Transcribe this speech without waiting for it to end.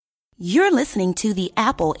You're listening to the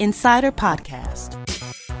Apple Insider Podcast.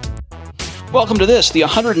 Welcome to the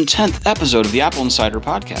 110th episode of the Apple Insider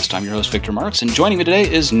Podcast. I'm your host, Victor Marks, and joining me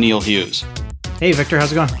today is Neil Hughes. Hey, Victor,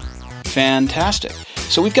 how's it going? Fantastic.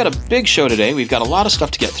 So we've got a big show today. We've got a lot of stuff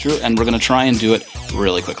to get through, and we're going to try and do it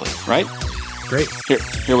really quickly, right? Great.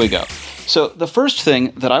 Here we go. So the first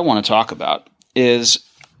thing that I want to talk about is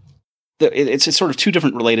it's sort of two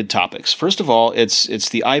different related topics. First of all, it's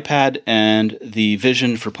the iPad and the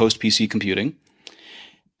vision for post-PC computing.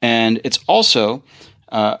 And it's also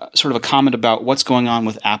sort of a comment about what's going on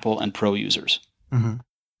with Apple and Pro users,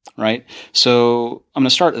 right? So I'm going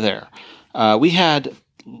to start there. We had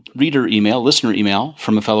listener email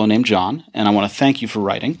from a fellow named John, and I want to thank you for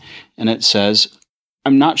writing. And it says,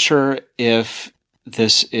 I'm not sure if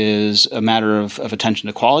this is a matter of attention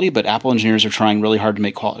to quality, but Apple engineers are trying really hard to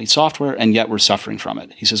make quality software, and yet we're suffering from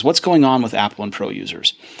it. He says, what's going on with Apple and Pro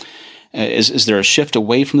users? Is there a shift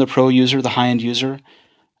away from the Pro user, the high-end user?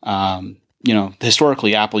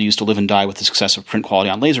 Historically, Apple used to live and die with the success of print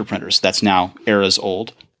quality on laser printers. That's now eras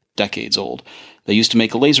old, decades old. They used to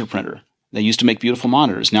make a laser printer. They used to make beautiful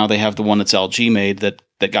monitors. Now they have the one that's LG made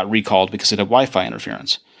that got recalled because it had Wi-Fi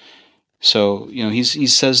interference. So, he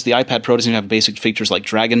says the iPad Pro doesn't even have basic features like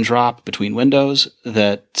drag and drop between windows,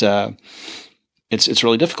 that it's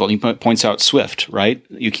really difficult. He points out Swift, right?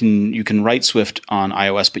 You can write Swift on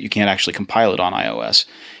iOS, but you can't actually compile it on iOS.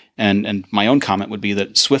 And my own comment would be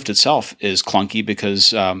that Swift itself is clunky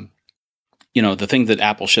because, the thing that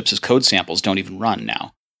Apple ships as code samples don't even run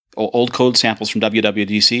now. Old code samples from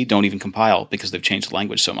WWDC don't even compile because they've changed the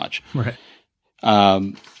language so much. Right.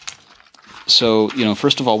 So,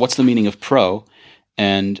 first of all, what's the meaning of Pro?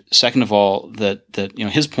 And second of all, that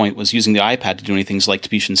his point was using the iPad to do anything like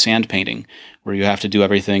Tibetan sand painting, where you have to do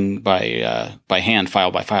everything by hand,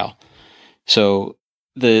 file by file. So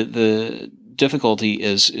the difficulty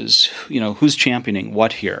is who's championing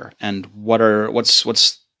what here, and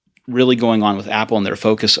what's really going on with Apple and their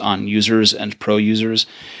focus on users and Pro users,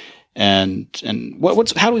 and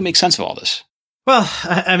how do we make sense of all this? Well,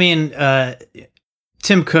 I mean,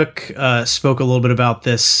 Tim Cook spoke a little bit about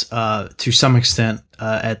this to some extent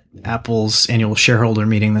at Apple's annual shareholder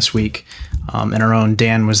meeting this week, and our own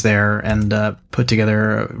Dan was there and put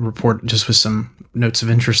together a report just with some notes of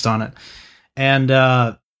interest on it.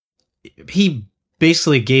 And he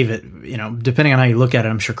basically gave it, depending on how you look at it,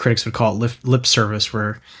 I'm sure critics would call it lip service,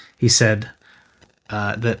 where he said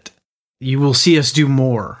that you will see us do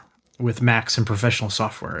more with Macs and professional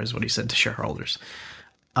software, is what he said to shareholders.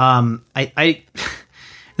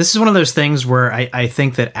 This is one of those things where I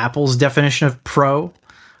think that Apple's definition of Pro,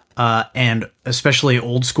 and especially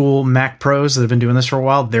old school Mac Pros that have been doing this for a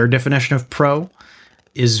while, their definition of Pro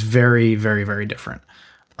is very, very, very different.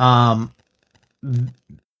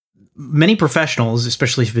 Many professionals,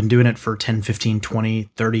 especially if you've been doing it for 10, 15, 20,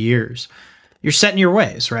 30 years, you're set in your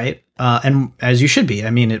ways, right? And as you should be. I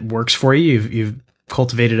mean, it works for you. You've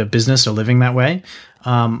cultivated a business, a living that way.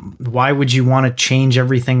 Why would you want to change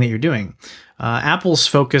everything that you're doing? Apple's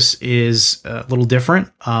focus is a little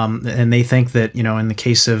different, and they think that, in the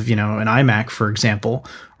case of, an iMac, for example,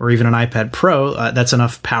 or even an iPad Pro, that's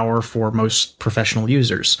enough power for most professional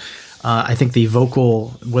users. I think the vocal,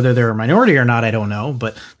 whether they're a minority or not, I don't know,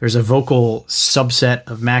 but there's a vocal subset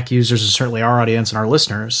of Mac users, and certainly our audience and our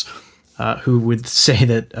listeners, who would say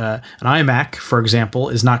that an iMac, for example,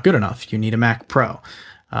 is not good enough. You need a Mac Pro.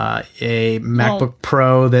 A MacBook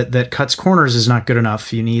Pro that cuts corners is not good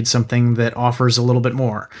enough. You need something that offers a little bit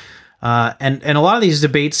more. And a lot of these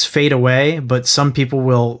debates fade away, but some people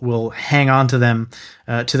will hang on to them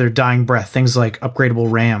to their dying breath. Things like upgradable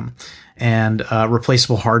RAM and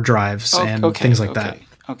replaceable hard drives things like that.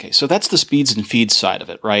 Okay, so that's the speeds and feeds side of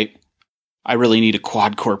it, right? I really need a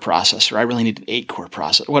quad-core processor. I really need an 8-core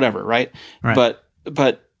processor, whatever, right? But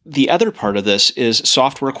the other part of this is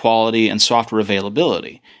software quality and software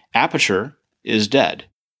availability. Aperture is dead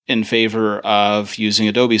in favor of using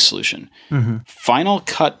Adobe's solution. Final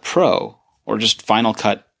Cut Pro, or just Final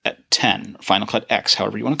Cut 10, Final Cut X,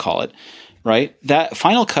 however you want to call it, right? That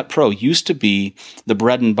Final Cut Pro used to be the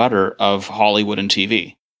bread and butter of Hollywood and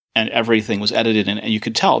TV, and everything was edited in, and you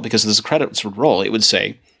could tell because as the credits would roll, it would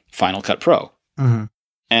say Final Cut Pro.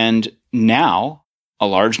 And now a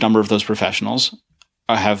large number of those professionals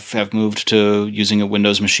have moved to using a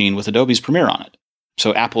Windows machine with Adobe's Premiere on it.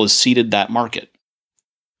 So Apple has seeded that market.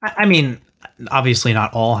 I mean, obviously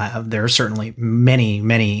not all have. There are certainly many,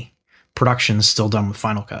 many productions still done with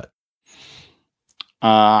Final Cut.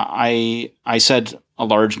 I said a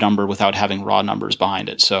large number without having raw numbers behind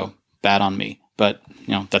it, so bad on me. But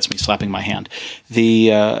that's me slapping my hand.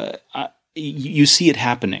 You see it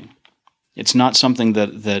happening. It's not something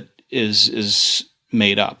that is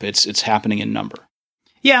made up. It's happening in number.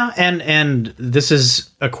 Yeah, and this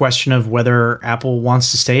is a question of whether Apple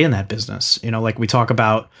wants to stay in that business. Like we talk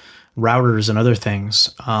about routers and other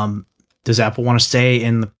things. Does Apple want to stay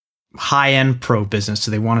in the high-end pro business?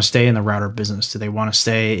 Do they want to stay in the router business? Do they want to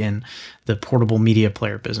stay in the portable media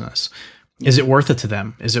player business? Is it worth it to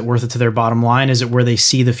them? Is it worth it to their bottom line? Is it where they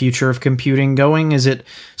see the future of computing going? Is it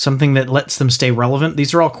something that lets them stay relevant?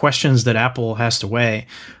 These are all questions that Apple has to weigh.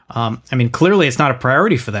 Clearly it's not a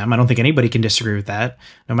priority for them. I don't think anybody can disagree with that,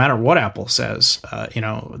 no matter what Apple says.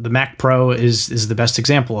 The Mac Pro is the best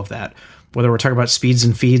example of that. Whether we're talking about speeds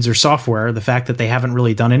and feeds or software, the fact that they haven't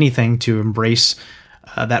really done anything to embrace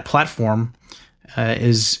that platform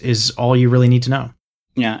is all you really need to know.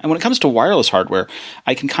 Yeah, and when it comes to wireless hardware,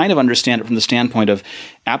 I can kind of understand it from the standpoint of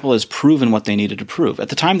Apple has proven what they needed to prove. At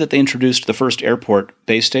the time that they introduced the first airport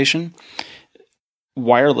base station,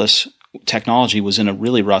 wireless technology was in a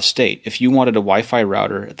really rough state. If you wanted a Wi-Fi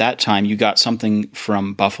router at that time, you got something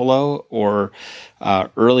from Buffalo or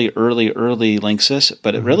early Linksys.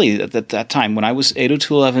 But it really, at that time, when I was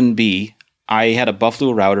 802.11b, I had a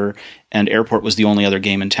Buffalo router, and Airport was the only other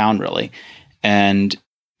game in town, really. And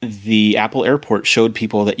the Apple Airport showed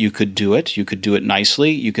people that you could do it. You could do it nicely.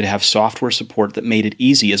 You could have software support that made it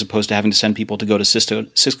easy, as opposed to having to send people to go to Cisco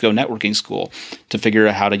networking school to figure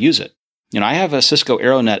out how to use it. I have a Cisco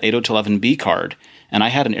AeroNet 802.11b card, and I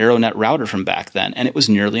had an AeroNet router from back then, and it was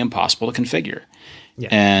nearly impossible to configure. Yeah.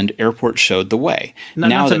 And Airport showed the way.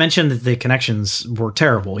 Not to mention that the connections were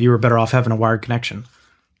terrible. You were better off having a wired connection.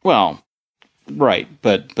 Well, right,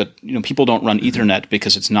 but people don't run Ethernet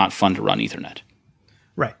because it's not fun to run Ethernet.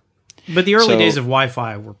 Right. But the early days of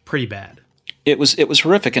Wi-Fi were pretty bad. It was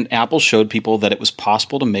horrific, and Apple showed people that it was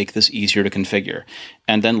possible to make this easier to configure.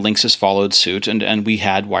 And then Linksys followed suit, and we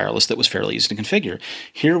had wireless that was fairly easy to configure.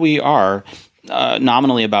 Here we are,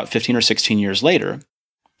 nominally about 15 or 16 years later,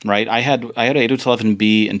 right? I had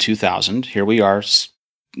 802.11b in 2000. Here we are,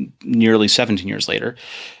 nearly 17 years later.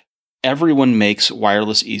 Everyone makes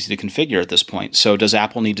wireless easy to configure at this point. So does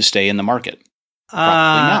Apple need to stay in the market?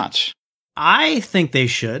 Probably not. I think they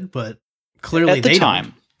should, but clearly at the they time,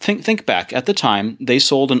 don't. Think back. At the time, they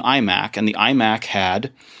sold an iMac, and the iMac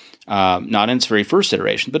had, not in its very first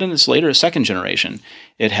iteration, but in its later second generation,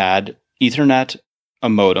 it had Ethernet, a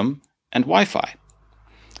modem, and Wi-Fi.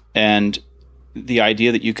 And the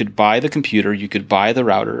idea that you could buy the computer, you could buy the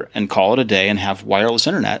router, and call it a day and have wireless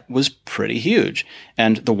internet was pretty huge.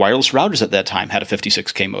 And the wireless routers at that time had a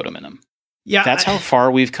 56K modem in them. Yeah, that's how far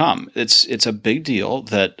we've come. It's a big deal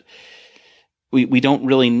that we don't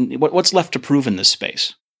really. What's left to prove in this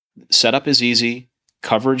space? Setup is easy.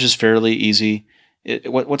 Coverage is fairly easy.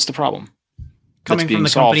 What's the problem? Coming from the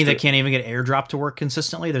company that can't even get AirDrop to work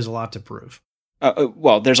consistently, there's a lot to prove.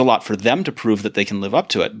 Well, there's a lot for them to prove that they can live up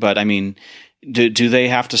to it. But I mean, do they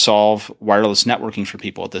have to solve wireless networking for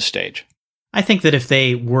people at this stage? I think that if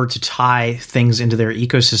they were to tie things into their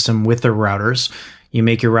ecosystem with their routers, you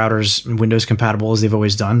make your routers Windows compatible as they've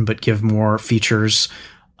always done, but give more features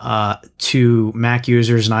to Mac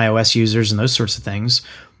users and iOS users and those sorts of things.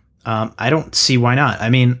 I don't see why not. I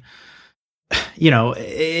mean,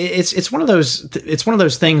 it's one of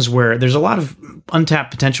those things where there's a lot of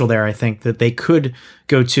untapped potential there. I think that they could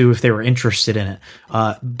go to if they were interested in it.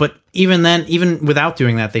 But even then, even without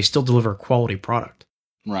doing that, they still deliver a quality product.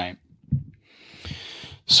 Right.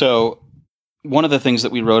 So one of the things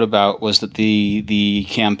that we wrote about was that the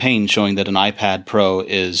campaign showing that an iPad Pro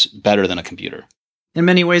is better than a computer. In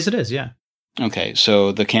many ways, it is. Yeah. Okay.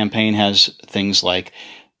 So the campaign has things like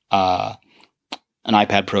an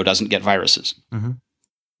iPad Pro doesn't get viruses. Mm-hmm.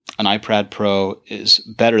 An iPad Pro is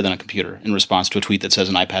better than a computer in response to a tweet that says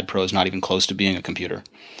an iPad Pro is not even close to being a computer.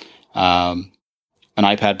 An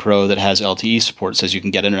iPad Pro that has LTE support says you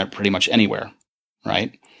can get internet pretty much anywhere,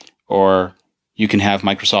 right? Or you can have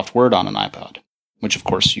Microsoft Word on an iPad, which of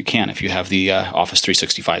course you can if you have the Office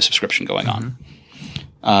 365 subscription going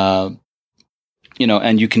on.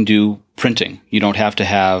 And you can do printing. You don't have to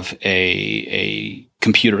have a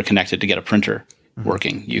computer connected to get a printer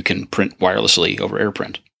working. You can print wirelessly over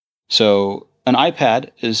AirPrint. So an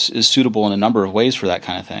iPad is suitable in a number of ways for that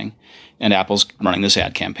kind of thing, and Apple's running this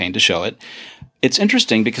ad campaign to show it. It's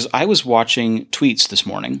interesting because I was watching tweets this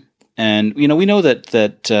morning, and we know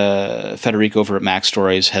that Federico over at Mac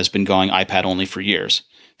Stories has been going iPad only for years.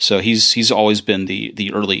 So he's always been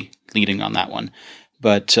the early leading on that one.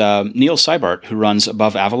 But Neil Seibart, who runs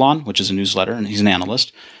Above Avalon, which is a newsletter, and he's an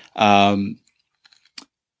analyst,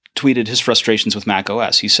 tweeted his frustrations with Mac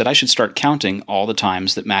OS. He said, I should start counting all the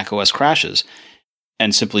times that Mac OS crashes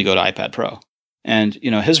and simply go to iPad Pro. And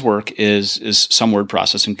his work is some word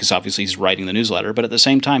processing because obviously he's writing the newsletter, but at the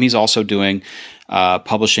same time he's also doing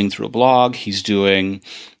publishing through a blog. He's doing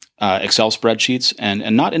Excel spreadsheets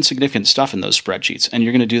and not insignificant stuff in those spreadsheets. And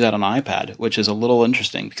you're going to do that on an iPad, which is a little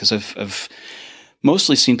interesting because I've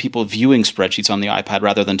mostly seen people viewing spreadsheets on the iPad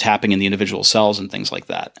rather than tapping in the individual cells and things like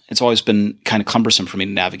that. It's always been kind of cumbersome for me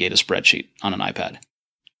to navigate a spreadsheet on an iPad.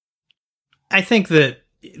 I think that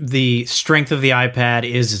the strength of the iPad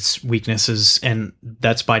is its weaknesses, and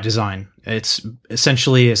that's by design. It's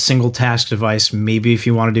essentially a single task device, maybe if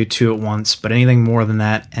you want to do two at once, but anything more than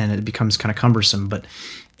that, and it becomes kind of cumbersome. But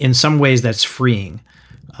in some ways, that's freeing.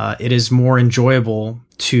 It is more enjoyable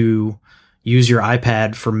to use your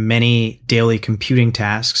iPad for many daily computing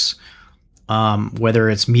tasks,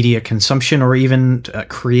 whether it's media consumption or even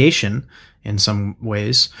creation in some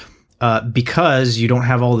ways. Because you don't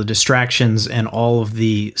have all the distractions and all of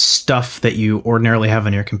the stuff that you ordinarily have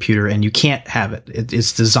on your computer, and you can't have it.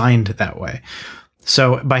 It's designed that way.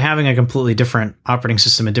 So by having a completely different operating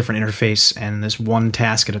system, a different interface, and this one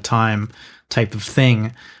task at a time type of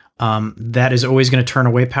thing, that is always going to turn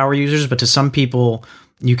away power users. But to some people,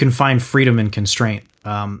 you can find freedom in constraint.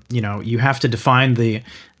 You have to define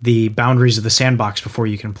the boundaries of the sandbox before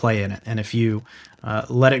you can play in it. And if you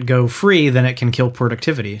let it go free, then it can kill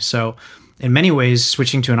productivity. So in many ways,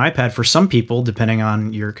 switching to an iPad for some people, depending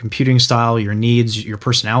on your computing style, your needs, your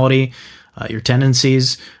personality, your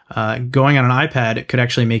tendencies, going on an iPad, it could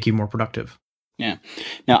actually make you more productive. Yeah.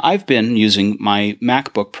 Now, I've been using my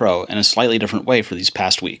MacBook Pro in a slightly different way for these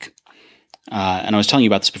past week. And I was telling you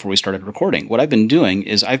about this before we started recording. What I've been doing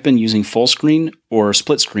is I've been using full screen or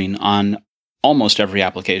split screen on almost every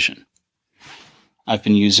application. I've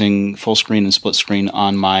been using full screen and split screen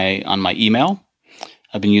on my email.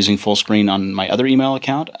 I've been using full screen on my other email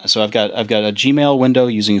account. So I've got a Gmail window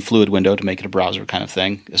using a Fluid window to make it a browser kind of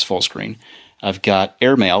thing as full screen. I've got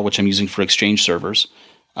Airmail, which I'm using for Exchange servers,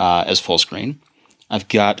 as full screen. I've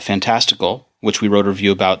got Fantastical, which we wrote a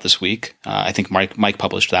review about this week. I think Mike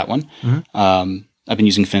published that one. Mm-hmm. I've been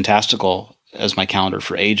using Fantastical as my calendar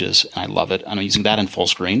for ages, and I love it. I'm using that in full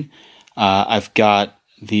screen. I've got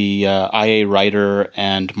the IA Writer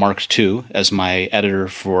and Mark II as my editor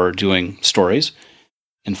for doing stories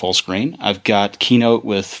in full screen. I've got Keynote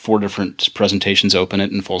with 4 different presentations open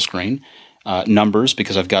it in full screen. Numbers,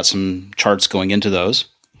 because I've got some charts going into those.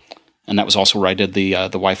 And that was also where I did the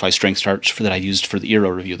Wi-Fi strength charts that I used for the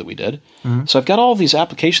Eero review that we did. Mm-hmm. So I've got all of these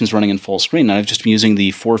applications running in full screen, and I've just been using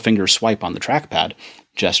the 4-finger swipe on the trackpad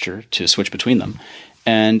gesture to switch between them.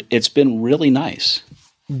 And it's been really nice.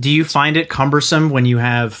 Do you find it cumbersome when you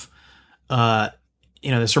have,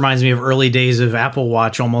 this reminds me of early days of Apple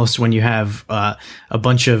Watch almost, when you have a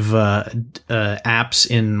bunch of apps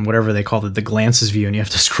in whatever they call it, the glances view, and you have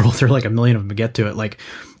to scroll through like a million of them to get to it. Like,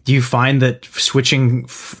 do you find that switching,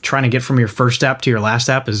 trying to get from your first app to your last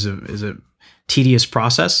app is a tedious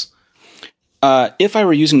process? If I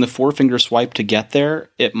were using the 4-finger swipe to get there,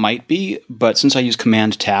 it might be. But since I use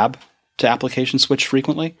Command Tab to application switch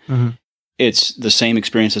frequently, mm-hmm. It's the same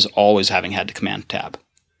experience as always having had to Command Tab.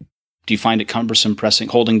 Do you find it cumbersome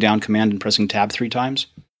holding down Command and pressing Tab 3 times?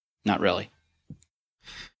 Not really.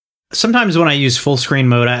 Sometimes when I use full screen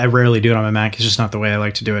mode, I rarely do it on my Mac. It's just not the way I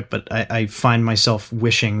like to do it. But I find myself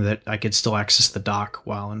wishing that I could still access the dock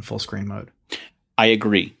while in full screen mode. I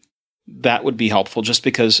agree. That would be helpful just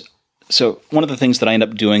because. So one of the things that I end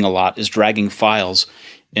up doing a lot is dragging files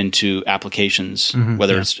into applications, mm-hmm,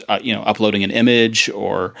 whether it's uploading an image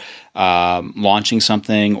or launching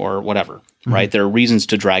something or whatever. Mm-hmm. Right? There are reasons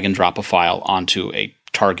to drag and drop a file onto a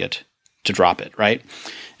target to drop it. Right?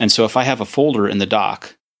 And so if I have a folder in the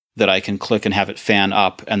dock that I can click and have it fan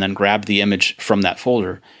up and then grab the image from that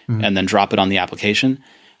folder, mm-hmm, and then drop it on the application,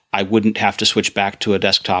 I wouldn't have to switch back to a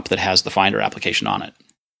desktop that has the Finder application on it.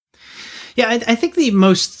 Yeah, I think the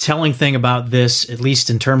most telling thing about this, at least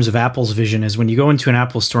in terms of Apple's vision, is when you go into an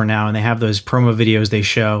Apple store now and they have those promo videos they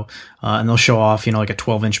show, and they'll show off, like a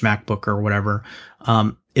 12-inch MacBook or whatever.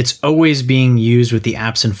 It's always being used with the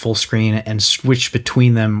apps in full screen and switch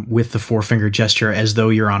between them with the 4-finger gesture as though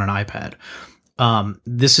you're on an iPad.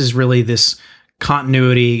 This is really this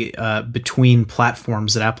continuity between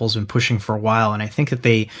platforms that Apple's been pushing for a while, and I think that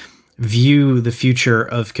they view the future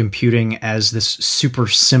of computing as this super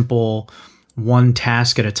simple, one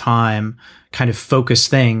task at a time kind of focused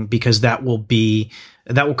thing, because that will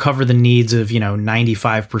cover the needs of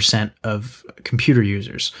 95% of computer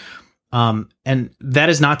users. And that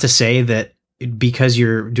is not to say that because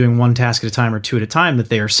you're doing one task at a time or two at a time that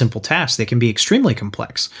they are simple tasks. They can be extremely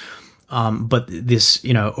complex. But this,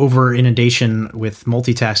 over inundation with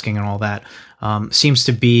multitasking and all that seems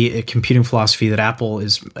to be a computing philosophy that Apple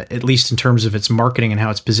is, at least in terms of its marketing and how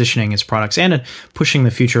it's positioning its products and pushing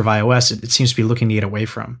the future of iOS, it seems to be looking to get away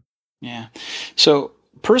from. Yeah. So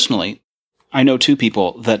personally, I know two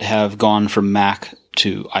people that have gone from Mac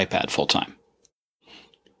to iPad full time.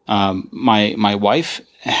 My wife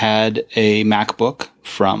had a MacBook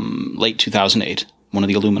from late 2008, one of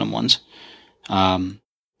the aluminum ones.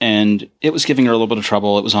 And it was giving her a little bit of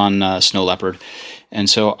trouble. It was on Snow Leopard. And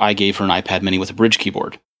so I gave her an iPad mini with a bridge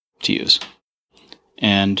keyboard to use.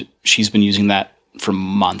 And she's been using that for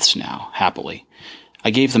months now, happily. I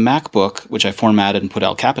gave the MacBook, which I formatted and put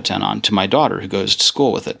El Capitan on, to my daughter who goes to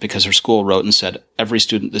school with it because her school wrote and said, every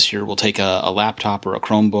student this year will take a laptop or a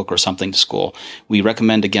Chromebook or something to school. We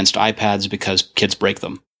recommend against iPads because kids break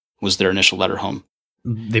them, was their initial letter home.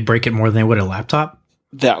 They break it more than they would a laptop?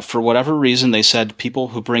 That for whatever reason, they said people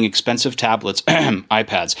who bring expensive tablets,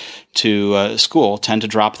 iPads, to school tend to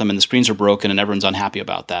drop them and the screens are broken and everyone's unhappy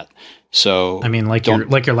about that. So I mean,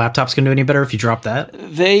 your laptop's going to do any better if you drop that?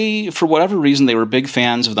 They, for whatever reason, they were big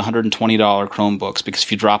fans of the $120 Chromebooks because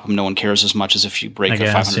if you drop them, no one cares as much as if you break a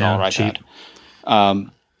 $500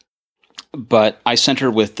 iPad. But I sent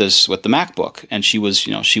her with the MacBook, and she was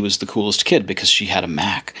the coolest kid because she had a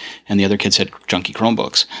Mac and the other kids had junky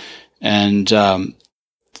Chromebooks. And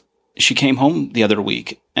she came home the other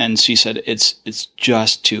week and she said, it's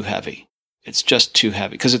just too heavy. It's just too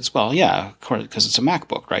heavy because it's, of course, because it's a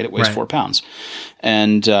MacBook, right? It weighs 4 pounds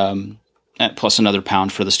and plus another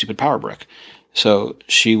pound for the stupid power brick. So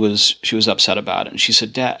she was upset about it. And she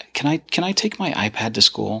said, Dad, can I take my iPad to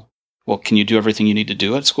school? Well, can you do everything you need to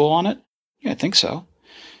do at school on it? Yeah, I think so.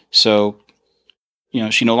 So,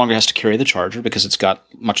 she no longer has to carry the charger because it's got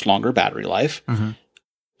much longer battery life. Mm-hmm.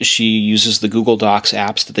 She uses the Google Docs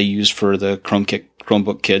apps that they use for the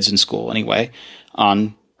Chromebook kids in school anyway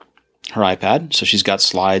on her iPad. So she's got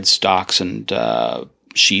slides, docs, and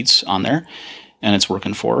sheets on there, and it's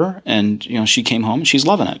working for her. And, she came home and she's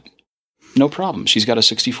loving it. No problem. She's got a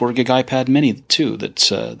 64 gig iPad mini too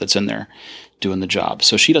that's in there doing the job.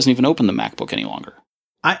 So she doesn't even open the MacBook any longer.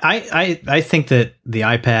 I think that the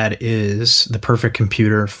iPad is the perfect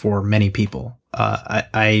computer for many people.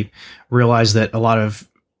 I realize that a lot of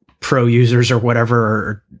pro users or whatever,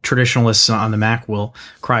 or traditionalists on the Mac will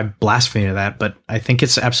cry blasphemy to that, but I think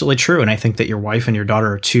it's absolutely true. And I think that your wife and your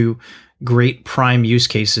daughter are two great prime use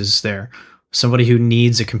cases there. Somebody who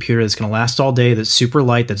needs a computer that's going to last all day, that's super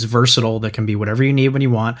light, that's versatile, that can be whatever you need when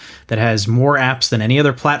you want, that has more apps than any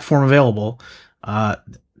other platform available.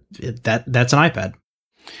 That's an iPad.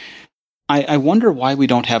 I wonder why we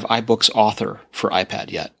don't have iBooks Author for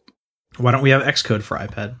iPad yet. Why don't we have Xcode for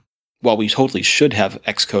iPad? Well, we totally should have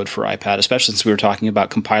Xcode for iPad, especially since we were talking about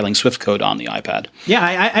compiling Swift code on the iPad.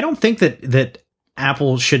 Yeah, I don't think that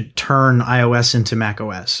Apple should turn iOS into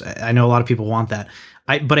macOS. I know a lot of people want that.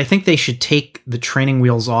 But I think they should take the training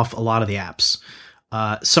wheels off a lot of the apps.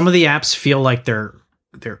 Some of the apps feel like they're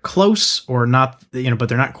close or not, but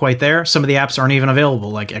they're not quite there. Some of the apps aren't even available,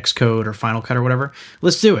 like Xcode or Final Cut or whatever.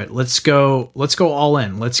 Let's do it. Let's go all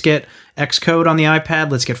in. Let's get Xcode on the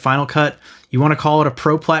iPad. Let's get Final Cut. You want to call it a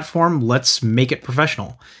pro platform? Let's make it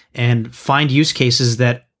professional and find use cases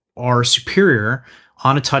that are superior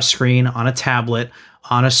on a touchscreen, on a tablet,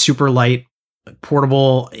 on a super light,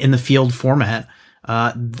 portable, in the field format.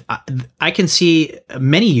 I can see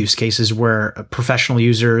many use cases where professional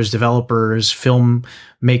users, developers,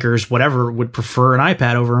 filmmakers, whatever, would prefer an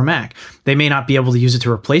iPad over a Mac. They may not be able to use it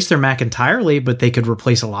to replace their Mac entirely, but they could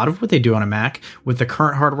replace a lot of what they do on a Mac with the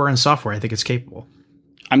current hardware and software. I think it's capable.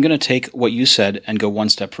 I'm going to take what you said and go one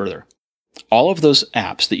step further. All of those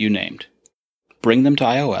apps that you named, bring them to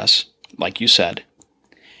iOS, like you said,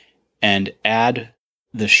 and add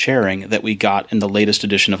the sharing that we got in the latest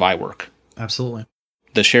edition of iWork. Absolutely.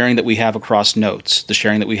 The sharing that we have across notes, the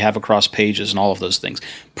sharing that we have across pages, and all of those things.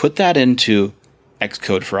 Put that into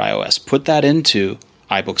Xcode for iOS. Put that into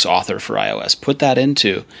iBooks Author for iOS. Put that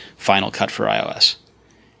into Final Cut for iOS.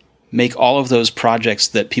 Make all of those projects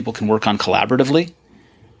that people can work on collaboratively.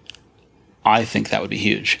 I think that would be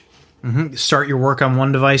huge. Mm-hmm. Start your work on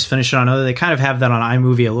one device, finish it on another. They kind of have that on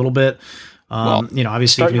iMovie a little bit. Obviously,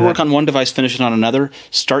 start your work on one device, finish it on another.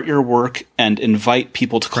 Start your work and invite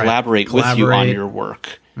people to collaborate with you on your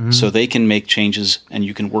work, so they can make changes and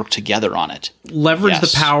you can work together on it. Leverage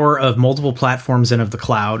the power of multiple platforms and of the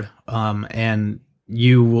cloud, and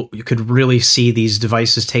you could really see these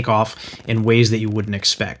devices take off in ways that you wouldn't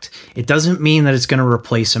expect. It doesn't mean that it's going to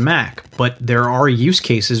replace a Mac, but there are use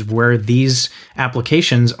cases where these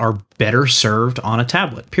applications are better served on a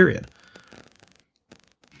tablet, period.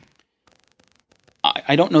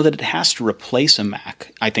 I don't know that it has to replace a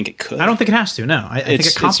Mac. I think it could. I don't think it has to. No, I think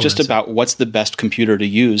it complements. It's just about what's the best computer to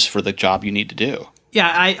use for the job you need to do. Yeah,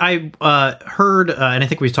 I heard, and I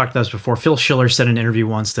think we've talked about this before. Phil Schiller said in an interview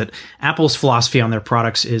once that Apple's philosophy on their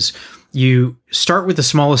products is you start with the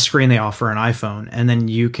smallest screen they offer, an iPhone, and then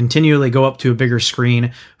you continually go up to a bigger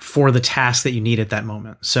screen for the task that you need at that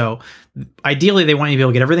moment. So ideally, they want you to be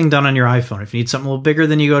able to get everything done on your iPhone. If you need something a little bigger,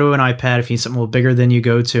 then you go to an iPad. If you need something a little bigger, then you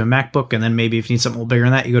go to a MacBook. And then maybe if you need something a little bigger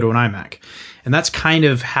than that, you go to an iMac. And that's kind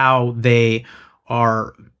of how they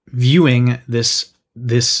are viewing this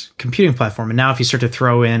computing platform. And now if you start to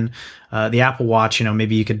throw in the Apple Watch,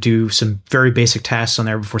 maybe you could do some very basic tasks on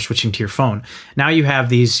there before switching to your phone. Now you have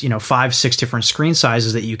these, 5-6 different screen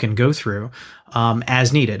sizes that you can go through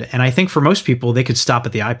as needed. And I think for most people, they could stop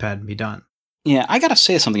at the iPad and be done. Yeah, I got to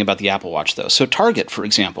say something about the Apple Watch, though. So Target, for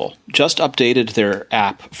example, just updated their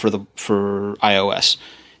app for iOS.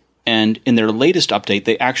 And in their latest update,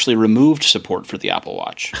 they actually removed support for the Apple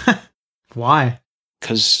Watch. Why?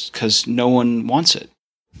 Because no one wants it.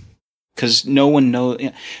 Because no one knows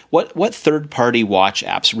what third-party watch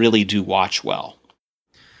apps really do watch well.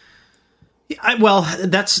 Well,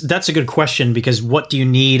 that's a good question, because what do you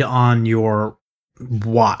need on your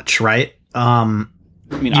watch, right? I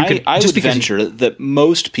would venture that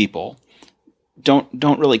most people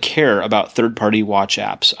don't really care about third-party watch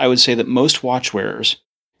apps. I would say that most watch wearers,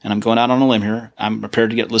 and I'm going out on a limb here, I'm prepared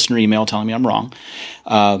to get listener email telling me I'm wrong,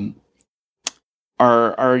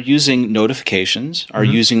 are using notifications, are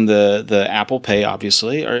using the Apple Pay,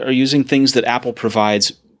 obviously, are using things that Apple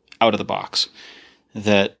provides out of the box.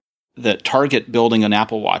 That Target building an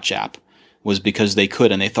Apple Watch app was because they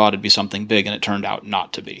could, and they thought it'd be something big, and it turned out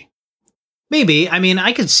not to be. Maybe. I mean,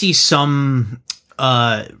 I could see some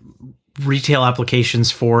retail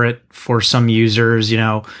applications for it for some users,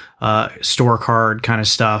 store card kind of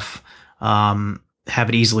stuff. Have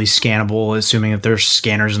it easily scannable, assuming that there's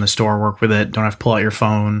scanners in the store work with it. Don't have to pull out your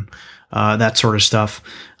phone, that sort of stuff.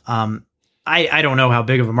 I don't know how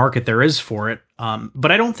big of a market there is for it,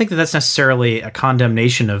 but I don't think that that's necessarily a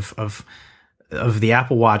condemnation of the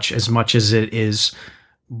Apple Watch as much as it is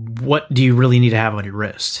what do you really need to have on your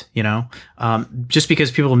wrist. Just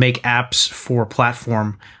because people make apps for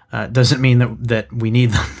platform doesn't mean that we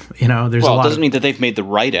need them. There's it doesn't mean that they've made the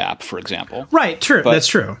right app, for example. Right. True. That's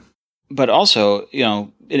true. But also,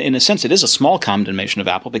 in a sense, it is a small condemnation of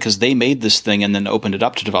Apple because they made this thing and then opened it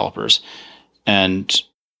up to developers, and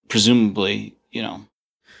presumably, Well,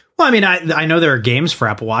 I mean, I know there are games for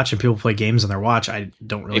Apple Watch and people play games on their watch. I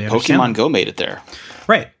don't really understand. Pokemon Go made it there,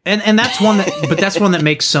 right? And that's one that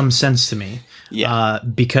makes some sense to me. Yeah,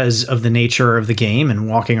 because of the nature of the game and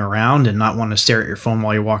walking around and not wanting to stare at your phone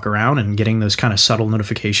while you walk around and getting those kind of subtle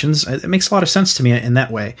notifications. It makes a lot of sense to me in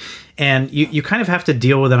that way. And you kind of have to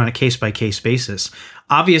deal with it on a case-by-case basis.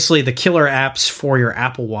 Obviously, the killer apps for your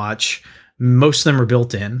Apple Watch, most of them are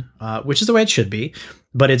built in, which is the way it should be.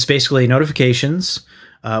 But it's basically notifications,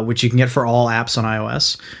 which you can get for all apps on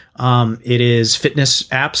iOS. It is fitness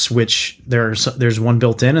apps, which there's one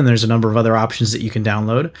built in, and there's a number of other options that you can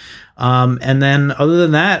download. And then other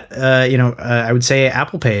than that, I would say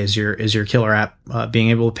Apple Pay is your killer app, being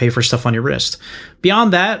able to pay for stuff on your wrist.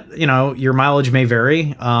 Beyond that, your mileage may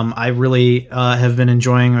vary. I really have been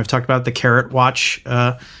enjoying, I've talked about the Carrots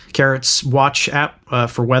Watch app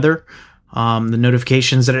for weather. The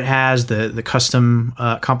notifications that it has, the custom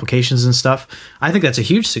complications and stuff. I think that's a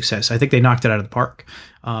huge success. I think they knocked it out of the park.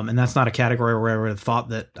 And that's not a category where I would have thought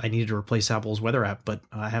that I needed to replace Apple's weather app, but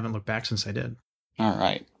I haven't looked back since I did. All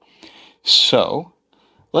right. So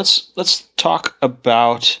let's talk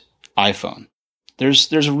about iPhone.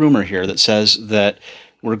 There's a rumor here that says that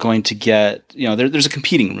we're going to get, there's a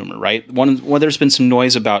competing rumor, right? One, there's been some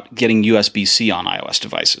noise about getting USB-C on iOS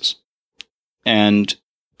devices. And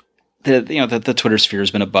the Twitter sphere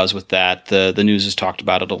has been a buzz with that. The news has talked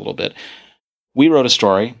about it a little bit. We wrote a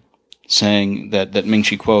story saying that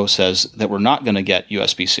Ming-Chi Kuo says that we're not going to get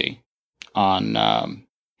USB-C on.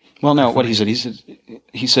 What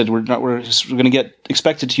he said we're going to get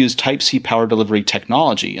expected to use Type-C power delivery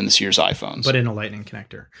technology in this year's iPhones, but in a Lightning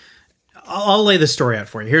connector. I'll lay the story out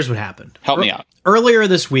for you. Here's what happened. Help me out. Earlier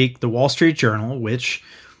this week, the Wall Street Journal, which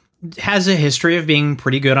has a history of being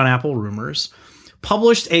pretty good on Apple rumors,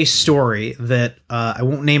 published a story that I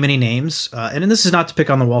won't name any names. And this is not to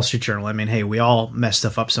pick on the Wall Street Journal. I mean, hey, we all mess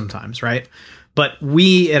stuff up sometimes, right? But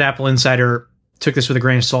we at Apple Insider took this with a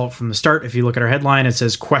grain of salt from the start. If you look at our headline, it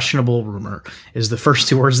says questionable rumor is the first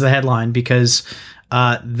two words of the headline, because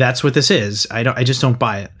that's what this is. I just don't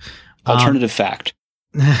buy it. Alternative fact.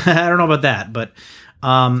 I don't know about that, but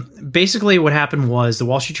basically what happened was the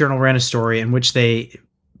Wall Street Journal ran a story in which they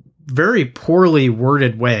very poorly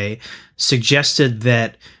worded way, suggested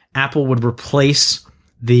that Apple would replace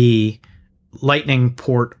the Lightning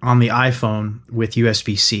port on the iPhone with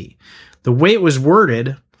USB-C. The way it was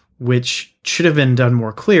worded, which should have been done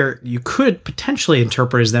more clear, you could potentially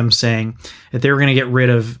interpret as them saying that they were going to get rid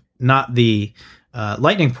of not the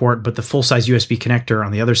Lightning port, but the full-size USB connector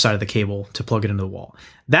on the other side of the cable to plug it into the wall.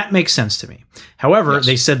 That makes sense to me. However, yes,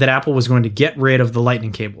 they said that Apple was going to get rid of the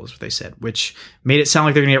Lightning cable, is what they said, which made it sound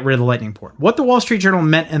like they're going to get rid of the Lightning port. What the Wall Street Journal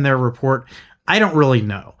meant in their report, I don't really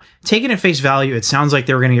know. Taken at face value, it sounds like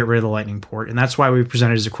they were going to get rid of the Lightning port, and that's why we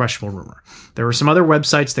presented it as a questionable rumor. There were some other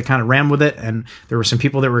websites that kind of ran with it, and there were some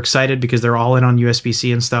people that were excited because they're all in on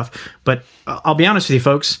USB-C and stuff. But I'll be honest with you,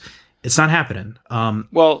 folks, it's not happening.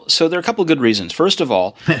 Well, so there are a couple of good reasons. First of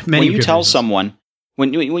all, when you tell someone,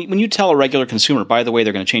 when you tell a regular consumer, by the way,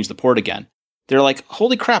 they're going to change the port again, they're like,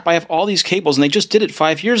 holy crap, I have all these cables, and they just did it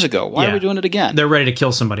 5 years ago. Why are we doing it again? They're ready to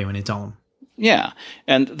kill somebody when you tell them. Yeah.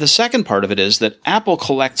 And the second part of it is that Apple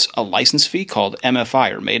collects a license fee called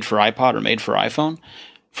MFI, or Made for iPod or Made for iPhone,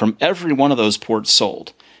 from every one of those ports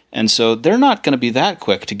sold. And so they're not going to be that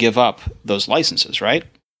quick to give up those licenses, right?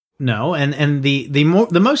 No. And the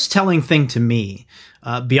most telling thing to me,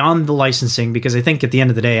 beyond the licensing, because I think at the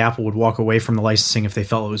end of the day, Apple would walk away from the licensing if they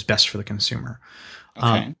felt it was best for the consumer.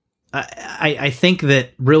 Okay. I think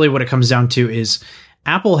that really what it comes down to is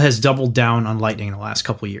Apple has doubled down on Lightning in the last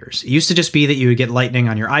couple of years. It used to just be that you would get Lightning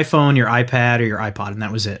on your iPhone, your iPad, or your iPod, and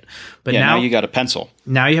that was it. But now you got a pencil.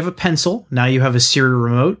 Now you have a pencil. Now you have a Siri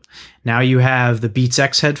remote. Now you have the Beats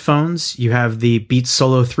X headphones. You have the Beats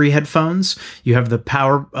Solo 3 headphones. You have the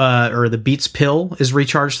the Beats Pill is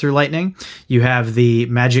recharged through Lightning. You have the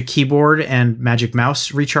Magic Keyboard and Magic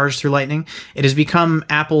Mouse recharged through Lightning. It has become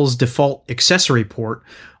Apple's default accessory port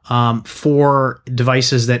for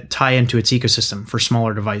devices that tie into its ecosystem, for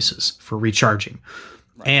smaller devices, for recharging.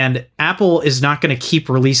 Right. And Apple is not going to keep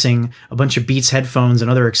releasing a bunch of Beats headphones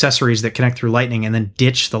and other accessories that connect through Lightning and then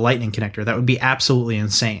ditch the Lightning connector. That would be absolutely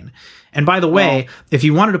insane. And by the way, if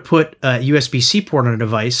you wanted to put a USB-C port on a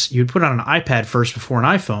device, you'd put it on an iPad first before an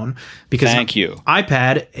iPhone, because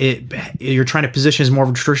iPad, you're trying to position as more of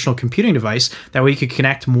a traditional computing device. That way you could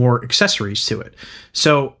connect more accessories to it.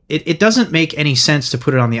 So it doesn't make any sense to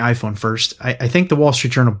put it on the iPhone first. I think the Wall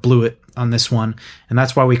Street Journal blew it on this one, and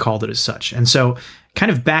that's why we called it as such. And so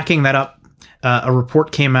kind of backing that up, a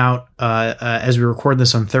report came out as we record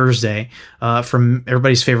this on Thursday from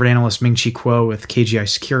everybody's favorite analyst, Ming-Chi Kuo with KGI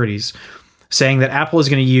Securities, saying that Apple is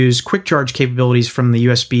going to use quick charge capabilities from the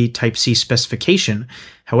USB Type-C specification.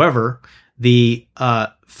 However, the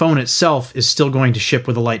phone itself is still going to ship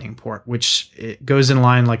with a Lightning port, which it goes in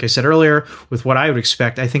line, like I said earlier, with what I would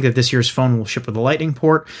expect. I think that this year's phone will ship with a Lightning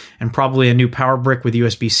port and probably a new power brick with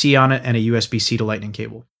USB-C on it and a USB-C to Lightning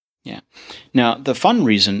cable. Yeah. Now, the fun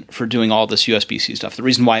reason for doing all this USB-C stuff, the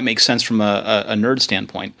reason why it makes sense from a nerd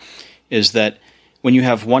standpoint, is that when you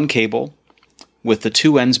have one cable with the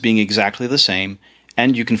two ends being exactly the same,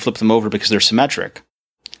 and you can flip them over because they're symmetric,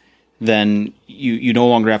 then you no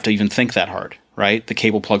longer have to even think that hard, right? The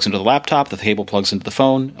cable plugs into the laptop, the cable plugs into the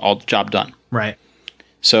phone, all job done. Right.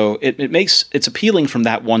 So it's appealing from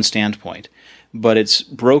that one standpoint, but it's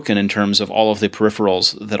broken in terms of all of the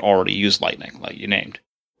peripherals that already use Lightning, like you named.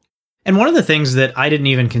 And one of the things that I didn't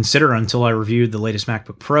even consider until I reviewed the latest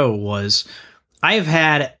MacBook Pro was I have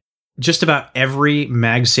had just about every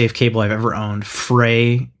MagSafe cable I've ever owned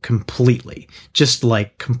fray completely, just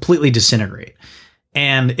like completely disintegrate.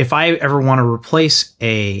 And if I ever want to replace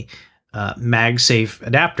a MagSafe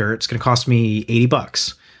adapter, it's going to cost me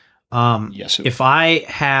 $80. Yes. If I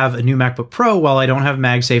have a new MacBook Pro, while I don't have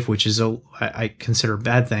MagSafe, which is I consider a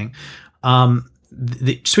bad thing,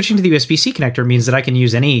 switching to the USB-C connector means that I can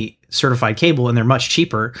use any certified cable and they're much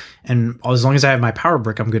cheaper. And as long as I have my power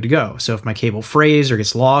brick, I'm good to go. So if my cable frays or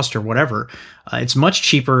gets lost or whatever, it's much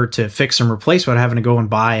cheaper to fix and replace without having to go and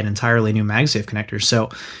buy an entirely new MagSafe connector. So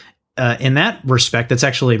in that respect, that's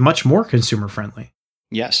actually much more consumer friendly.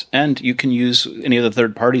 Yes. And you can use any of the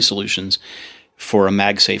third-party solutions for a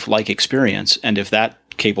MagSafe-like experience. And if that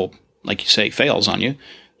cable, like you say, fails on you,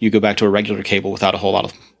 you go back to a regular cable without a whole lot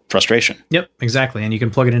of frustration. Yep, exactly. And you can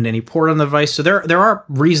plug it into any port on the device. So there are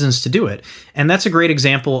reasons to do it. And that's a great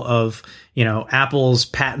example of, Apple's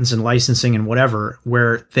patents and licensing and whatever,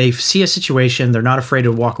 where they see a situation, they're not afraid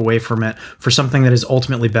to walk away from it for something that is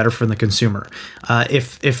ultimately better for the consumer.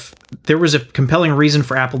 If there was a compelling reason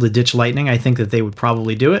for Apple to ditch Lightning, I think that they would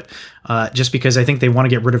probably do it, just because I think they want to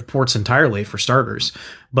get rid of ports entirely, for starters.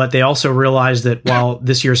 But they also realize that while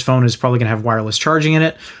this year's phone is probably going to have wireless charging in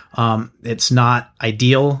it, it's not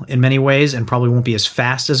ideal in many ways and probably won't be as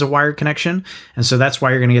fast as a wired connection. And so that's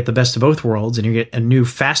why you're going to get the best of both worlds, and you get a new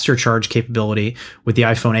faster charge capability with the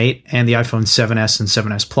iPhone 8 and the iPhone 7S and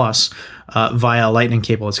 7S Plus via a Lightning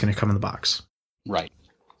cable that's going to come in the box. Right.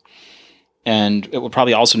 And it will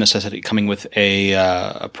probably also necessitate coming with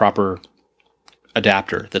a proper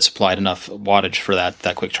adapter that supplied enough wattage for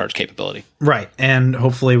that quick charge capability. Right. And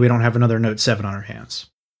hopefully we don't have another Note 7 on our hands.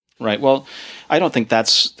 Right. Well, I don't think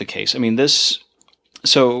that's the case. I mean,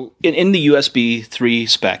 so in the USB 3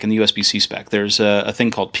 spec and the USB-C spec, there's a thing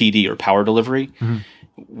called PD, or power delivery,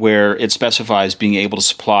 where it specifies being able to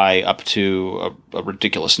supply up to a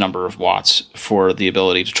ridiculous number of watts for the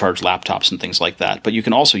ability to charge laptops and things like that. But you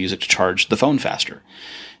can also use it to charge the phone faster.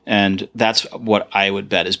 And that's what I would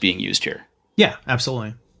bet is being used here. Yeah,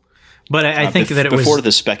 absolutely. But I think that before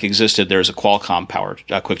this spec existed, there's a Qualcomm powered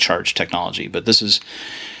quick charge technology, but this is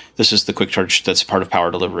the quick charge that's part of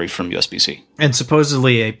power delivery from USB-C. And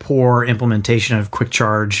supposedly a poor implementation of quick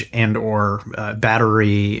charge and or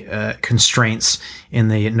battery constraints in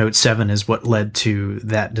the Note 7 is what led to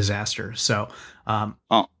that disaster. So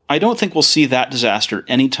I don't think we'll see that disaster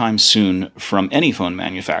anytime soon from any phone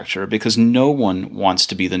manufacturer, because no one wants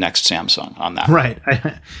to be the next Samsung on that. Right.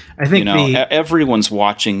 I think everyone's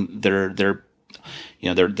watching their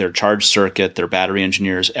charge circuit, their battery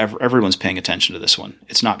engineers. Everyone's paying attention to this one.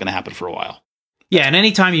 It's not going to happen for a while. Yeah, and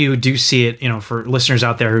anytime you do see it, for listeners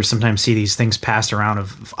out there who sometimes see these things passed around of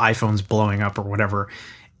iPhones blowing up or whatever,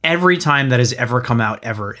 every time that has ever come out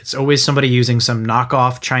ever, it's always somebody using some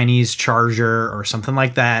knockoff Chinese charger or something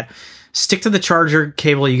like that. Stick to the charger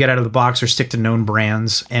cable you get out of the box, or stick to known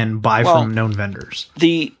brands and buy from known vendors.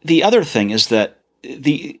 The other thing is that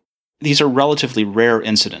these are relatively rare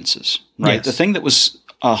incidences, right? Yes. The thing that was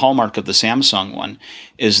a hallmark of the Samsung one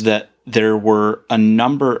is that there were a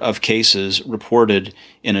number of cases reported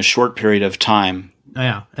in a short period of time. Oh,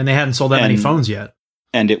 yeah, and they hadn't sold that many phones yet.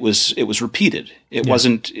 And it was repeated. It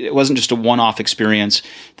wasn't just a one-off experience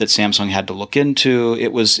that Samsung had to look into.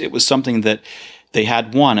 It was something that they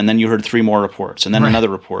had one, and then you heard 3 more reports, and then another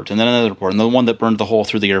report, and then another report, and the one that burned the hole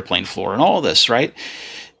through the airplane floor, and all of this, right?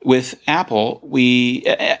 With Apple,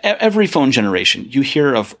 every phone generation, you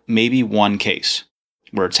hear of maybe one case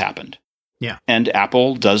where it's happened. Yeah. And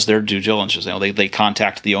Apple does their due diligence. They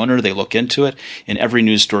contact the owner, they look into it. In every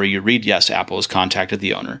news story you read, yes, Apple has contacted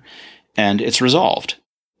the owner, and it's resolved.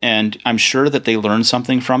 And I'm sure that they learned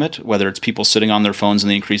something from it, whether it's people sitting on their phones and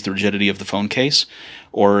they increase the rigidity of the phone case,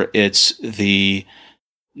 or it's the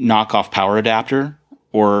knockoff power adapter,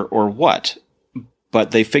 or what. But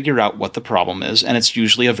they figure out what the problem is, and it's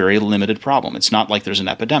usually a very limited problem. It's not like there's an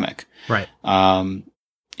epidemic. Right.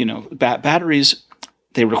 Batteries,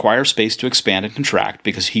 they require space to expand and contract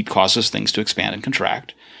because heat causes things to expand and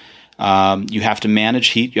contract. You have to manage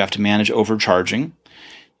heat. You have to manage overcharging.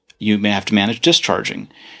 You may have to manage discharging.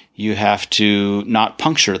 You have to not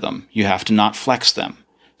puncture them. You have to not flex them.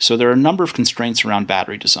 So there are a number of constraints around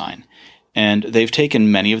battery design, and they've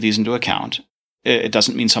taken many of these into account. It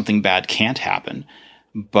doesn't mean something bad can't happen,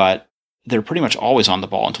 but they're pretty much always on the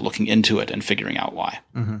ball into looking into it and figuring out why.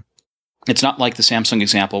 Mm-hmm. It's not like the Samsung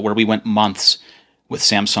example where we went months with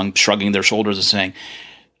Samsung shrugging their shoulders and saying,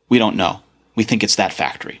 we don't know. We think it's that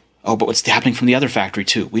factory. Oh, but what's happening from the other factory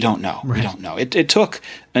too? We don't know. Right. We don't know. It took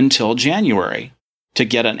until January to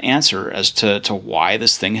get an answer as to why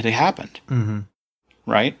this thing had happened. Mm-hmm.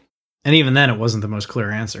 Right? And even then, it wasn't the most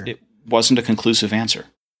clear answer. It wasn't a conclusive answer.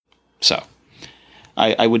 So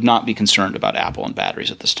I would not be concerned about Apple and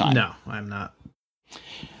batteries at this time. No, I'm not.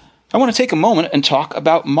 I want to take a moment and talk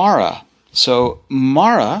about Mara. So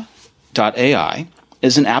Mara.ai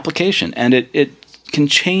is an application, and it can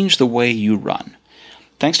change the way you run.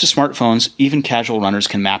 Thanks to smartphones, even casual runners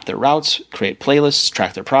can map their routes, create playlists,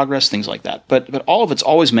 track their progress, things like that. But all of it's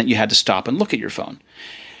always meant you had to stop and look at your phone.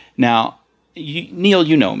 Now, Neil,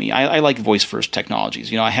 you know me. I like voice-first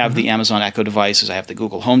technologies. I have the Amazon Echo devices. I have the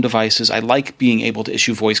Google Home devices. I like being able to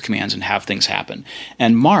issue voice commands and have things happen.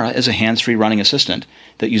 And Mara is a hands-free running assistant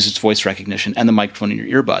that uses voice recognition and the microphone in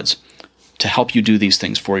your earbuds to help you do these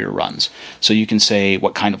things for your runs. So you can say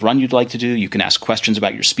what kind of run you'd like to do. You can ask questions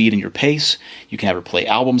about your speed and your pace. You can have her play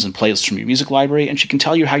albums and playlists from your music library, and she can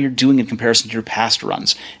tell you how you're doing in comparison to your past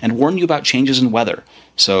runs and warn you about changes in weather.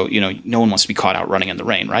 So, no one wants to be caught out running in the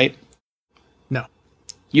rain, right? No.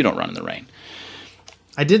 You don't run in the rain.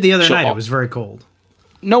 I did the other night. It was very cold.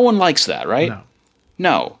 No one likes that, right? No.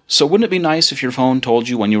 No. So wouldn't it be nice if your phone told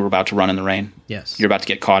you when you were about to run in the rain? Yes. You're about to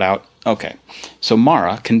get caught out? Okay. So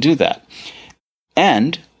Mara can do that.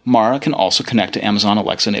 And Mara can also connect to Amazon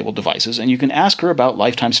Alexa-enabled devices, and you can ask her about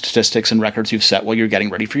lifetime statistics and records you've set while you're getting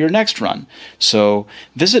ready for your next run. So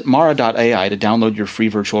visit Mara.ai to download your free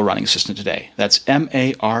virtual running assistant today. That's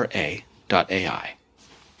Mara.ai.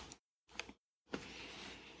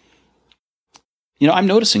 I'm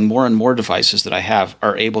noticing more and more devices that I have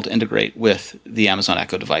are able to integrate with the Amazon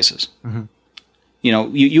Echo devices. Mm-hmm.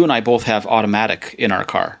 You and I both have Automatic in our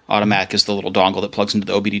car. Automatic is the little dongle that plugs into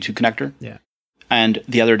the OBD2 connector. Yeah. And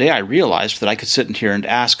the other day I realized that I could sit in here and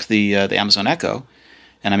ask the Amazon Echo,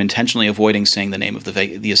 and I'm intentionally avoiding saying the name of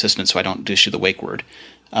the assistant so I don't issue the wake word,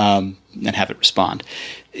 and have it respond.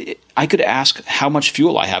 I could ask how much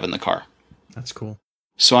fuel I have in the car. That's cool.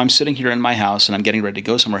 So I'm sitting here in my house and I'm getting ready to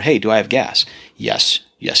go somewhere. Hey, do I have gas? Yes,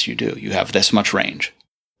 you do. You have this much range.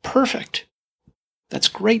 Perfect. That's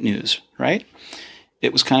great news, right?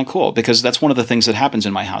 It was kind of cool because that's one of the things that happens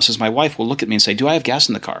in my house is my wife will look at me and say, do I have gas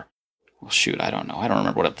in the car? Well, shoot, I don't know. I don't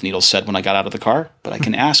remember what the needle said when I got out of the car, but I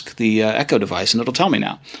can ask the Echo device and it'll tell me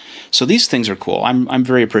now. So these things are cool. I'm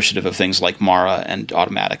very appreciative of things like Mara and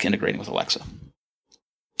Automatic integrating with Alexa.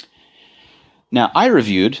 Now, I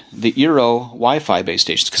reviewed the Eero Wi-Fi base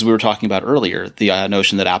stations because we were talking about earlier the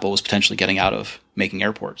notion that Apple was potentially getting out of making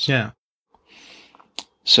airports. Yeah.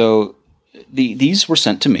 So these were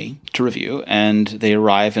sent to me to review, and they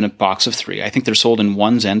arrive in a box of 3. I think they're sold in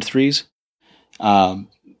 1s and 3s.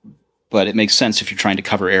 But it makes sense if you're trying to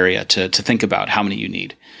cover area to think about how many you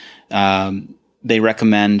need. They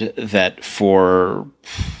recommend that for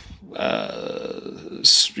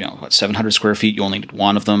 700 square feet, you only need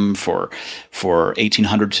 1 of them. For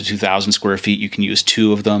 1,800 to 2,000 square feet, you can use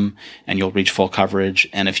 2 of them, and you'll reach full coverage.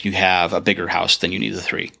 And if you have a bigger house, then you need the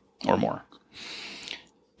 3 or more.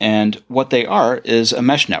 And what they are is a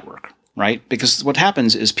mesh network, right? Because what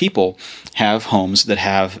happens is people have homes that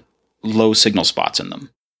have low signal spots in them.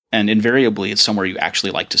 And invariably, it's somewhere you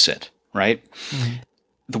actually like to sit, right? Mm-hmm.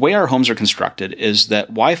 The way our homes are constructed is that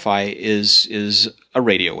Wi-Fi is a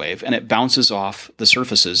radio wave, and it bounces off the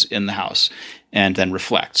surfaces in the house and then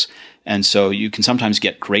reflects. And so you can sometimes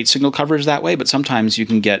get great signal coverage that way, but sometimes you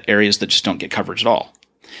can get areas that just don't get coverage at all.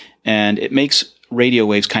 And it makes radio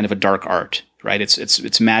waves kind of a dark art, right?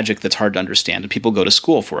 It's magic that's hard to understand, and people go to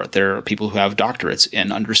school for it. There are people who have doctorates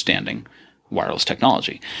in understanding wireless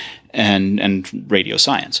technology and radio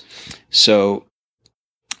science. So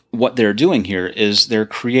what they're doing here is they're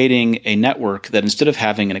creating a network that instead of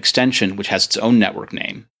having an extension which has its own network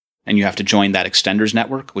name, and you have to join that extender's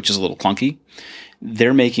network, which is a little clunky,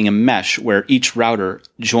 they're making a mesh where each router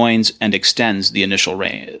joins and extends the initial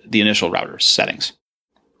router settings.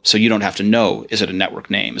 So you don't have to know, is it a network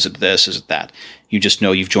name? Is it this? Is it that? You just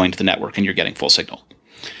know you've joined the network and you're getting full signal.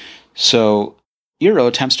 So Eero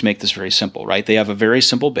attempts to make this very simple, right? They have a very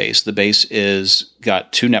simple base. The base is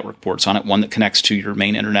got 2 network ports on it, one that connects to your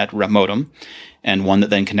main internet modem, and one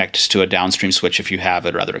that then connects to a downstream switch if you have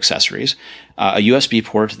it or other accessories. A USB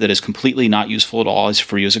port that is completely not useful at all is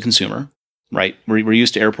for you as a consumer, right? We're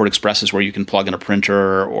used to Airport Expresses where you can plug in a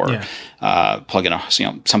printer or plug in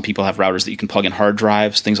some people have routers that you can plug in hard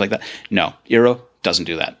drives, things like that. No, Eero doesn't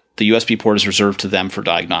do that. The USB port is reserved to them for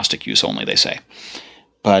diagnostic use only, they say.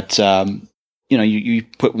 But you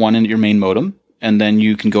put one into your main modem, and then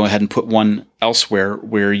you can go ahead and put one elsewhere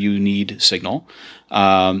where you need signal.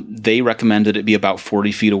 They recommend that it be about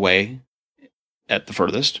 40 feet away at the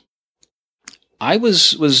furthest. I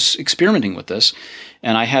was experimenting with this,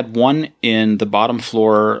 and I had one in the bottom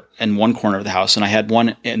floor in one corner of the house, and I had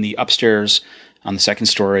one in the upstairs on the second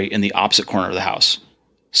story in the opposite corner of the house,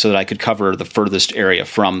 so that I could cover the furthest area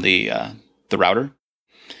from the router.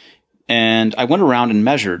 And I went around and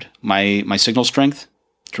measured my signal strength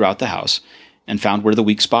throughout the house and found where the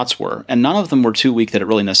weak spots were. And none of them were too weak that it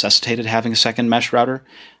really necessitated having a second mesh router.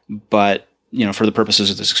 But, for the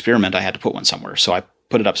purposes of this experiment, I had to put one somewhere. So I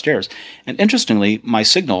put it upstairs. And interestingly, my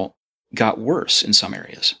signal got worse in some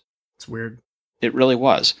areas. It's weird. It really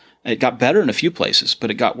was. It got better in a few places,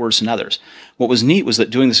 but it got worse in others. What was neat was that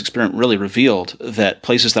doing this experiment really revealed that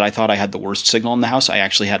places that I thought I had the worst signal in the house, I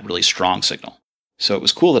actually had really strong signal. So it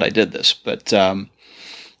was cool that I did this, but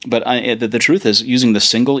the truth is, using the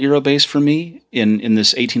single Eero base for me in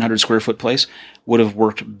this 1,800 square foot place would have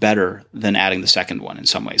worked better than adding the second one in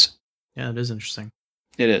some ways. Yeah, it is interesting.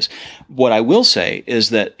 It is. What I will say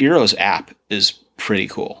is that Eero's app is pretty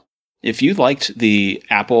cool. If you liked the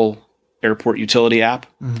Apple Airport Utility app,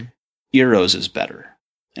 Eero's is better,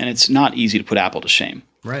 and it's not easy to put Apple to shame.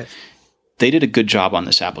 Right. They did a good job on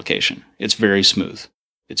this application. It's very smooth.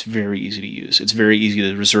 It's very easy to use. It's very easy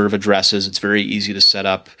to reserve addresses. It's very easy to set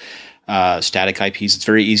up static IPs. It's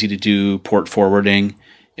very easy to do port forwarding.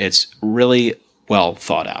 It's really well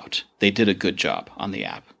thought out. They did a good job on the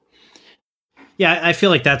app. Yeah, I feel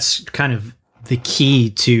like that's kind of the key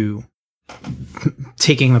to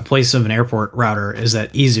taking the place of an airport router is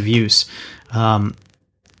that ease of use.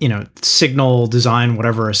 Signal design,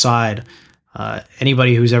 whatever aside,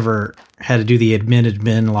 anybody who's ever had to do the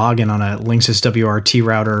admin login on a Linksys WRT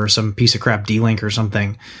router or some piece of crap D-Link or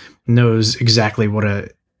something knows exactly what a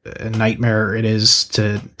nightmare it is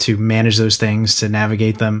to manage those things, to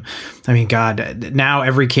navigate them. I mean, God, now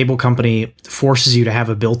every cable company forces you to have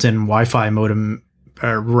a built-in Wi-Fi modem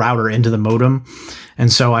router into the modem.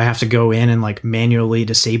 And so I have to go in and like manually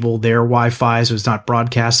disable their Wi-Fi so it's not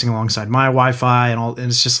broadcasting alongside my Wi-Fi and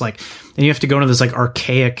it's just like, and you have to go into this like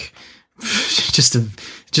archaic,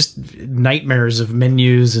 just nightmares of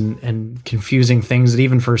menus and confusing things that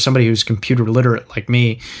even for somebody who's computer literate like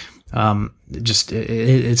me,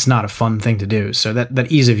 it's not a fun thing to do. So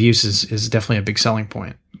that ease of use is definitely a big selling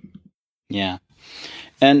point. Yeah.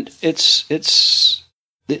 And it's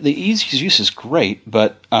the ease of use is great,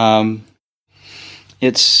 but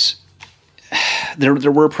there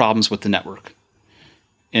were problems with the network,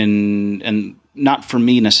 and not for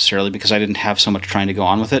me necessarily because I didn't have so much trying to go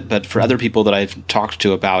on with it, but for other people that I've talked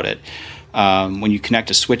to about it, when you connect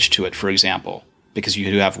a switch to it, for example, because you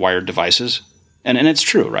do have wired devices, and it's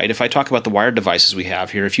true, right? If I talk about the wired devices we have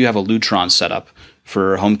here, if you have a Lutron setup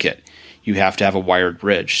for HomeKit, you have to have a wired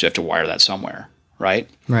bridge, so you have to wire that somewhere, right?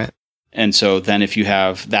 Right. And so then if you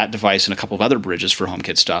have that device and a couple of other bridges for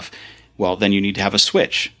HomeKit stuff, well, then you need to have a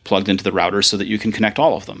switch plugged into the router so that you can connect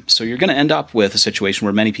all of them. So you're going to end up with a situation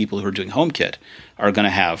where many people who are doing HomeKit are going to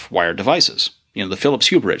have wired devices. The Philips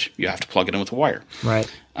Hue bridge, you have to plug it in with a wire.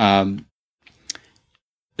 Right.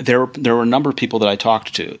 There were a number of people that I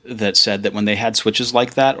talked to that said that when they had switches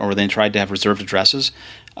like that or when they tried to have reserved addresses,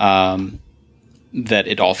 that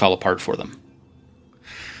it all fell apart for them.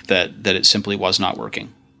 That it simply was not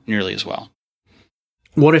working nearly as well.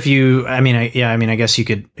 What if I guess you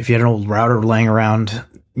could, if you had an old router laying around,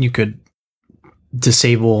 you could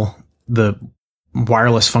disable the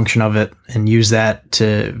wireless function of it and use that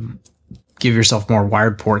to give yourself more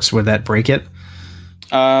wired ports. Would that break it?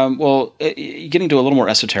 Well, getting to a little more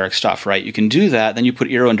esoteric stuff, right? You can do that. Then you put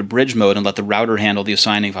Eero into bridge mode and let the router handle the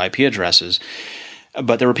assigning of IP addresses.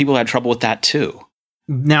 But there were people who had trouble with that too.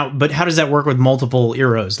 Now, but how does that work with multiple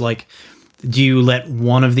Eeros? Like, do you let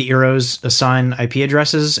one of the Eeros assign IP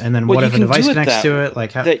addresses, and then what if a device connects to it?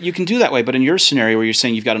 Like, how? That you can do that way, but in your scenario where you're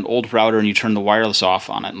saying you've got an old router and you turn the wireless off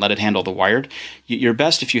on it and let it handle the wired, you're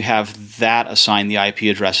best if you have that assign the IP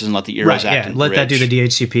addresses and let the Eeros act in let bridge. that do the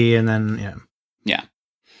DHCP, and then yeah.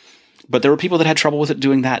 But there were people that had trouble with it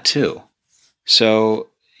doing that too. So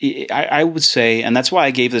I would say, and that's why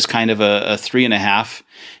I gave this kind of a 3.5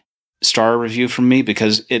 star review from me,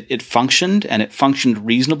 because it functioned, and it functioned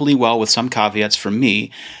reasonably well with some caveats from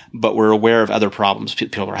me, but we're aware of other problems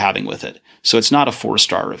people are having with it. So it's not a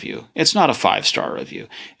 4-star review. It's not a 5-star review.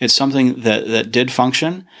 It's something that did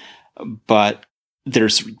function, but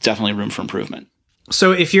there's definitely room for improvement.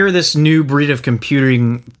 So if you're this new breed of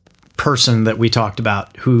computing person that we talked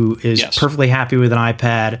about who is perfectly happy with an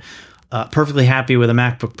iPad, perfectly happy with a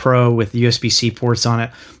MacBook Pro with USB-C ports on it,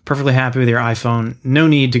 perfectly happy with your iPhone, no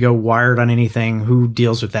need to go wired on anything. Who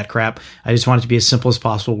deals with that crap? I just want it to be as simple as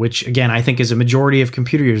possible, which again, I think is a majority of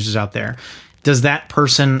computer users out there. Does that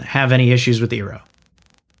person have any issues with Eero?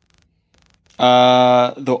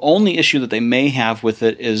 The only issue that they may have with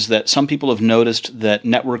it is that some people have noticed that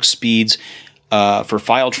network speeds for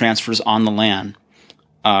file transfers on the LAN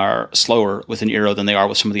are slower with an Eero than they are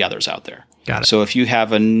with some of the others out there. Got it. So if you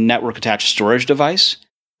have a network-attached storage device,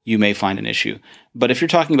 you may find an issue. But if you're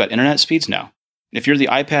talking about internet speeds, no. If you're the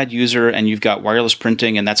iPad user and you've got wireless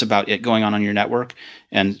printing and that's about it going on your network,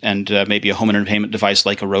 and maybe a home entertainment device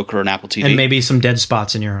like a Roku or an Apple TV. And maybe some dead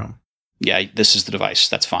spots in your home. Yeah, this is the device.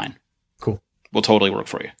 That's fine. Cool. Will totally work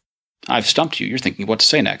for you. I've stumped you. You're thinking what to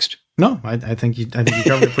say next. No, I think you covered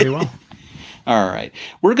it pretty well. All right.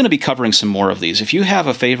 We're going to be covering some more of these. If you have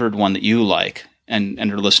a favored one that you like and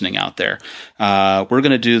are listening out there, we're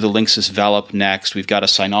going to do the Linksys Velop next. We've got a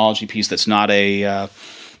Synology piece that's not a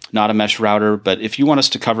mesh router, but if you want us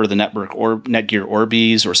to cover the Network or Netgear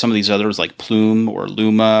Orbeez or some of these others like Plume or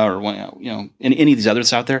Luma or any of these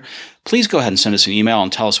others out there, please go ahead and send us an email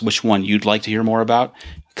and tell us which one you'd like to hear more about,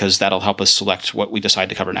 because that'll help us select what we decide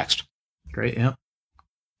to cover next. Great, yeah.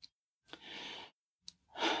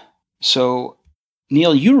 So,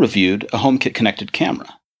 Neil, you reviewed a HomeKit connected camera.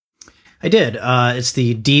 I did. It's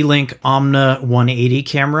the D-Link Omna 180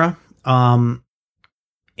 camera.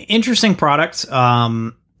 Interesting product.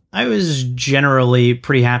 I was generally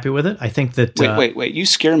pretty happy with it. I think that... Wait. You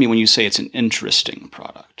scare me when you say it's an interesting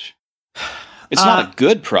product. It's not a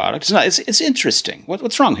good product. It's not. It's interesting.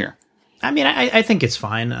 What's wrong here? I mean, I think it's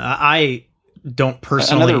fine. I don't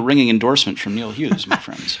personally... Another ringing endorsement from Neil Hughes, my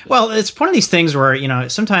friends. Well, it's one of these things where,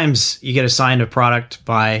 sometimes you get assigned a product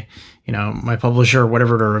by, my publisher or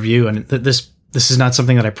whatever to review, and this is not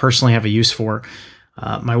something that I personally have a use for.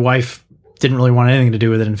 My wife didn't really want anything to do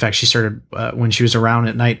with it. In fact, she started, when she was around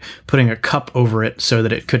at night, putting a cup over it so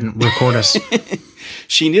that it couldn't record us.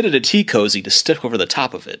 She knitted a tea cozy to stick over the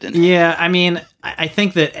top of it. Yeah, I mean, I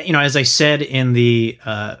think that, as I said in the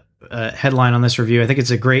headline on this review, I think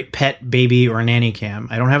it's a great pet, baby, or nanny cam.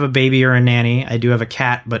 I don't have a baby or a nanny. I do have a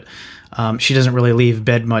cat, but she doesn't really leave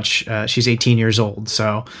bed much. She's 18 years old,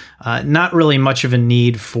 so not really much of a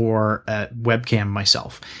need for a webcam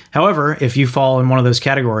myself. However, if you fall in one of those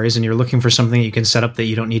categories and you're looking for something you can set up that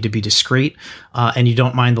you don't need to be discreet, and you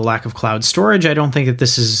don't mind the lack of cloud storage, I don't think that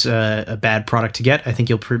this is a bad product to get. I think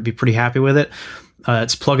you'll be pretty happy with it.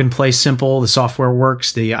 It's plug and play simple. The software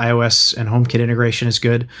works. The iOS and HomeKit integration is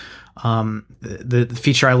good. The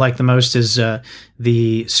feature I like the most is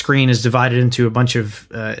the screen is divided into a bunch of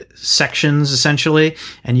sections, essentially,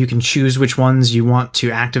 and you can choose which ones you want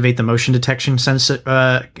to activate the motion detection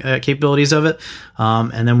capabilities of it.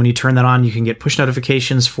 And then when you turn that on, you can get push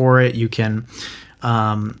notifications for it. You can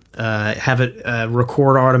have it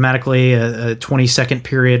record automatically a 20-second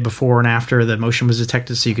period before and after the motion was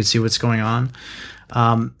detected, so you can see what's going on.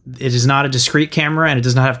 It is not a discrete camera, and it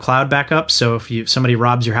does not have cloud backup. So if somebody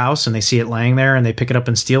robs your house and they see it laying there and they pick it up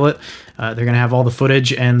and steal it, they're going to have all the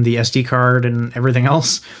footage and the SD card and everything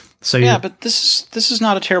else. So yeah, but this is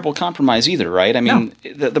not a terrible compromise either, right? I mean,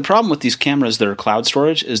 no. The problem with these cameras that are cloud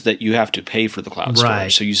storage is that you have to pay for the cloud storage.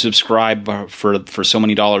 Right. So you subscribe for so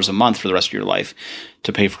many dollars a month for the rest of your life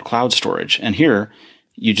to pay for cloud storage. And here,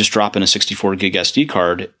 you just drop in a 64 gig SD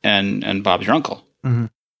card and Bob's your uncle. Mm-hmm.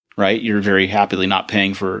 Right? You're very happily not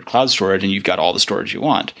paying for cloud storage, and you've got all the storage you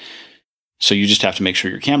want. So you just have to make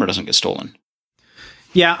sure your camera doesn't get stolen.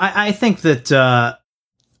 Yeah, I think that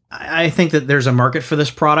there's a market for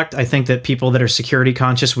this product. I think that people that are security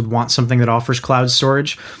conscious would want something that offers cloud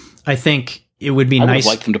storage. I think it would be nice. I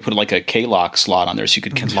would like them to put like a K-lock slot on there so you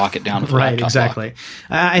could lock it down with a right, laptop exactly. lock.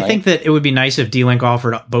 I think that it would be nice if D-Link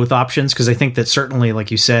offered both options, because I think that certainly,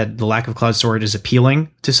 like you said, the lack of cloud storage is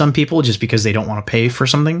appealing to some people just because they don't want to pay for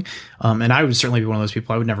something. And I would certainly be one of those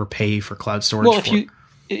people. I would never pay for cloud storage. Well,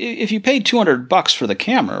 if you paid $200 for the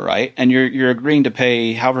camera, right, and you're agreeing to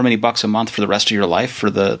pay however many bucks a month for the rest of your life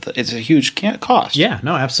for it's a huge cost. Yeah,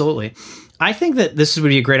 no, absolutely. I think that this would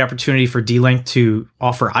be a great opportunity for D-Link to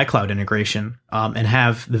offer iCloud integration and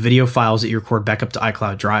have the video files that you record back up to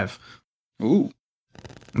iCloud Drive. Ooh,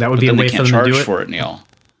 that would be a way for them to do it. They can't charge for it, Neil.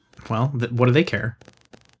 Well, what do they care?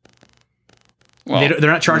 Well, they're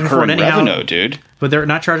not charging for it anyhow, revenue, dude. But they're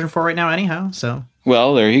not charging for it right now, anyhow. So,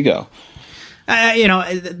 well, there you go.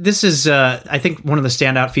 This is, I think one of the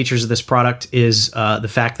standout features of this product is the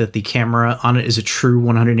fact that the camera on it is a true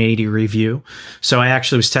 180-degree view. So I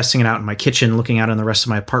actually was testing it out in my kitchen, looking out on the rest of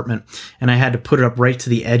my apartment, and I had to put it up right to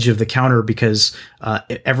the edge of the counter because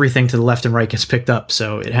everything to the left and right gets picked up.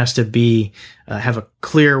 So it has to be have a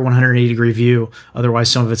clear 180-degree view. Otherwise,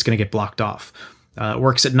 some of it's going to get blocked off. It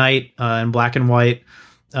works at night in black and white.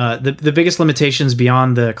 The biggest limitations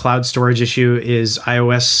beyond the cloud storage issue is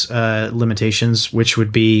iOS limitations, which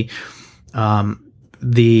would be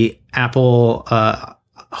the Apple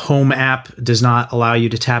Home app does not allow you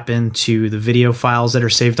to tap into the video files that are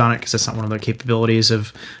saved on it because that's not one of the capabilities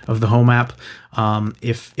of the Home app.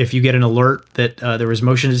 If you get an alert that there was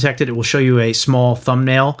motion detected, it will show you a small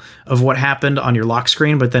thumbnail of what happened on your lock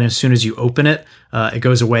screen, but then as soon as you open it, it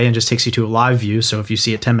goes away and just takes you to a live view. So if you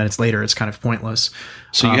see it 10 minutes later, it's kind of pointless.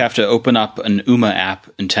 So you have to open up an UMA app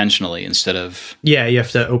intentionally instead of... Yeah, you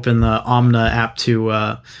have to open the Omna app to...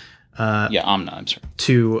 Omna, I'm sorry.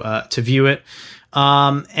 To view it.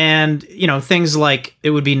 And, things like it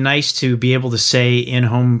would be nice to be able to say in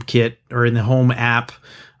HomeKit or in the Home app,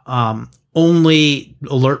 only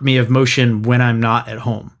alert me of motion when I'm not at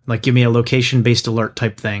home. Like give me a location-based alert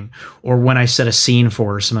type thing, or when I set a scene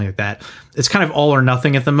for or something like that. It's kind of all or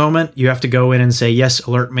nothing at the moment. You have to go in and say, yes,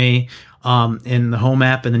 alert me in the home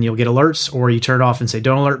app, and then you'll get alerts, or you turn it off and say,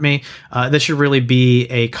 don't alert me. That should really be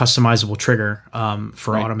a customizable trigger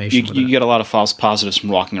for automation. You get a lot of false positives from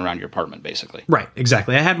walking around your apartment, basically. Right,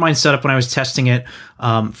 exactly. I had mine set up when I was testing it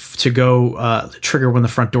to go trigger when the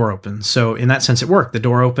front door opens. So in that sense, it worked. The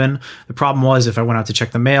door opened. The problem was if I went out to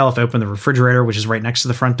check the mail, if I opened the refrigerator, which is right next to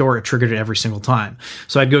the front door, it triggered it every single time.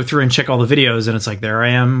 So I'd go through and check all the videos, and it's like, there I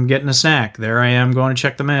am getting a snack. There I am going to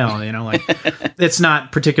check the mail. You know, like it's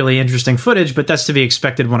not particularly interesting footage, but that's to be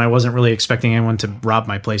expected when I wasn't really expecting anyone to rob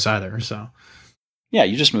my place either. So yeah,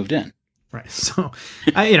 you just moved in. Right. So,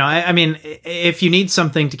 I mean, if you need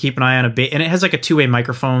something to keep an eye on and it has like a two-way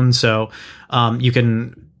microphone, so you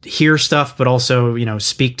can hear stuff, but also,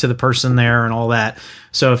 speak to the person there and all that.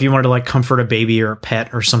 So if you wanted to like comfort a baby or a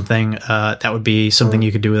pet or something, that would be something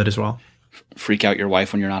you could do with it as well. Freak out your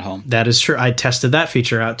wife when you're not home. That is true. I tested that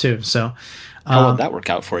feature out too. So how would that work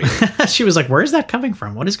out for you? She was like, where is that coming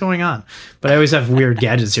from? What is going on? But I always have weird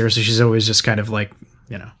gadgets here. So she's always just kind of like,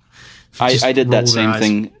 I did that same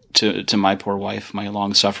thing to my poor wife, my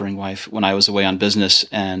long-suffering wife, when I was away on business,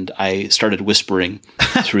 and I started whispering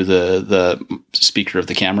through the speaker of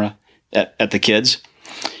the camera at the kids,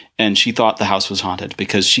 and she thought the house was haunted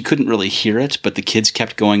because she couldn't really hear it, but the kids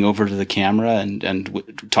kept going over to the camera and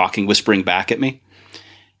talking, whispering back at me,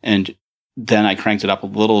 and then I cranked it up a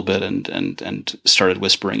little bit and started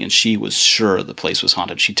whispering, and she was sure the place was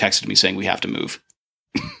haunted. She texted me saying, "We have to move."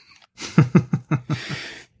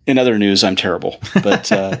 In other news, I'm terrible,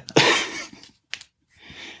 but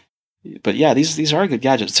but yeah, these are good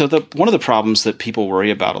gadgets. So one of the problems that people worry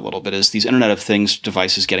about a little bit is these Internet of Things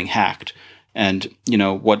devices getting hacked, and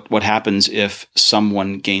what happens if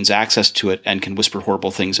someone gains access to it and can whisper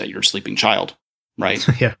horrible things at your sleeping child, right?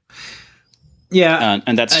 Yeah,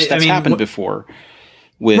 and that's happened before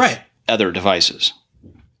with other devices.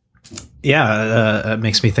 Yeah, it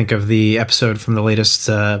makes me think of the episode from the latest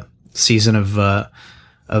season of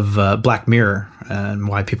Black Mirror and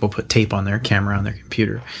why people put tape on their camera on their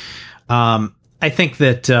computer. I think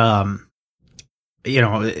that,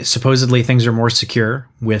 supposedly things are more secure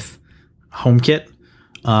with HomeKit,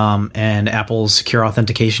 and Apple's secure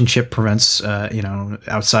authentication chip prevents,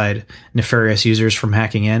 outside nefarious users from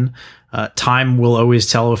hacking in. Time will always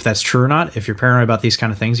tell if that's true or not. If you're paranoid about these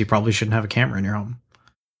kind of things, you probably shouldn't have a camera in your home.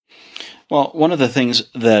 Well, one of the things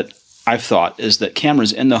that I've thought is that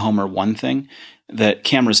cameras in the home are one thing, that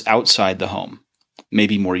cameras outside the home may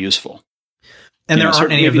be more useful. And there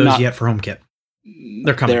aren't any of those yet for HomeKit.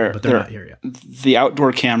 They're coming, but they're not here yet. The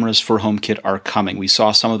outdoor cameras for HomeKit are coming. We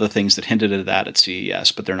saw some of the things that hinted at that at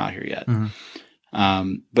CES, but they're not here yet.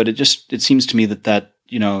 Mm-hmm. But it seems to me that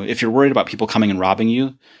if you're worried about people coming and robbing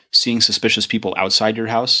you, seeing suspicious people outside your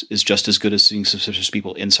house is just as good as seeing suspicious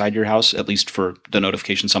people inside your house, at least for the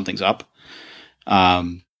notification something's up.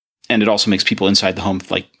 And it also makes people inside the home,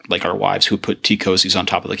 like our wives who put tea cozies on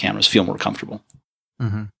top of the cameras, feel more comfortable.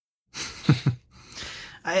 Mm-hmm.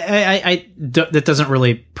 That doesn't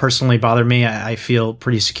really personally bother me. I feel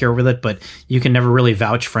pretty secure with it, but you can never really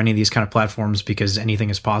vouch for any of these kind of platforms because anything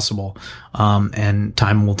is possible. And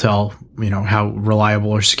time will tell, how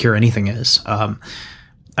reliable or secure anything is.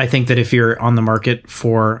 I think that if you're on the market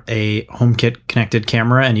for a HomeKit connected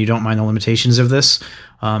camera and you don't mind the limitations of this,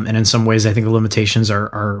 and in some ways I think the limitations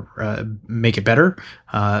are make it better.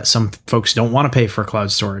 Some folks don't want to pay for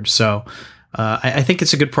cloud storage. So I think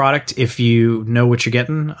it's a good product if you know what you're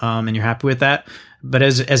getting and you're happy with that. But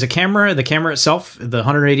as a camera, the camera itself, the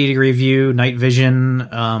 180 degree view, night vision,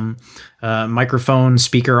 microphone,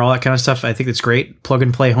 speaker, all that kind of stuff, I think it's great. Plug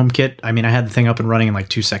and play HomeKit. I mean, I had the thing up and running in like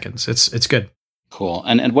 2 seconds. It's good. Cool.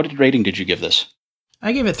 And what rating did you give this?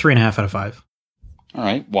 I gave it 3.5 out of 5. All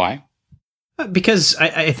right. Why? Because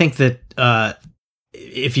I think that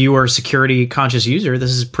if you are a security conscious user,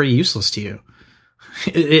 this is pretty useless to you.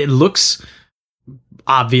 It looks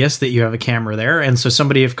obvious that you have a camera there, and so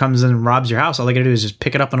somebody if comes in and robs your house, all they gotta do is just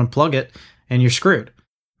pick it up and unplug it, and you're screwed.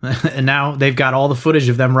 And now they've got all the footage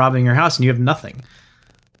of them robbing your house, and you have nothing.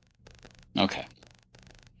 Okay.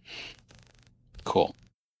 Cool.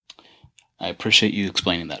 I appreciate you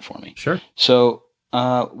explaining that for me. Sure. So,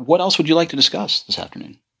 what else would you like to discuss this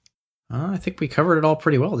afternoon? I think we covered it all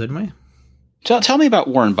pretty well, didn't we? Tell me about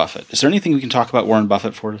Warren Buffett. Is there anything we can talk about Warren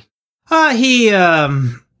Buffett for? He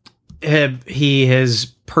has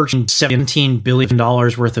purchased $17 billion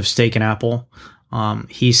worth of stake in Apple.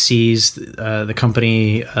 He sees the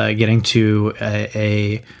company getting to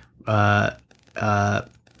a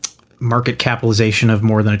market capitalization of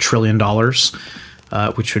more than $1 trillion,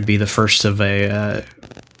 which would be the first of a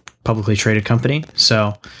publicly traded company.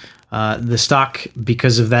 So The stock,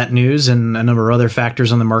 because of that news and a number of other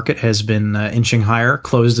factors on the market, has been inching higher,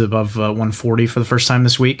 closed above 140 for the first time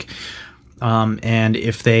this week. And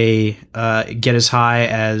if they get as high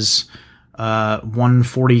as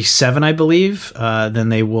 147, I believe, then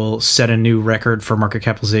they will set a new record for market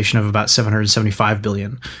capitalization of about $775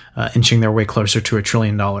 billion, inching their way closer to $1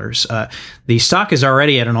 trillion. The stock is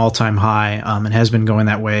already at an all-time high, and has been going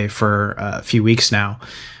that way for a few weeks now.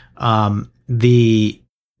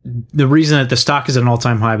 The reason that the stock is at an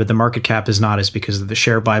all-time high, but the market cap is not, is because of the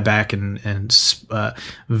share buyback and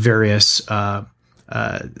various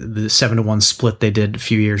the 7-to-1 split they did a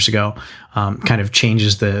few years ago kind of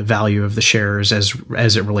changes the value of the shares as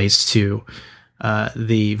it relates to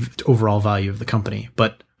the overall value of the company.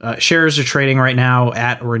 But shares are trading right now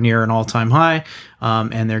at or near an all-time high,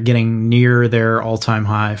 and they're getting near their all-time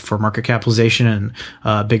high for market capitalization. And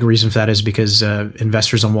a big reason for that is because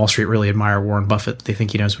investors on Wall Street really admire Warren Buffett. They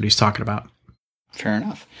think he knows what he's talking about. Fair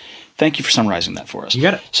enough. Thank you for summarizing that for us. You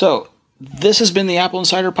got it. So this has been the Apple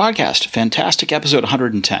Insider Podcast. Fantastic episode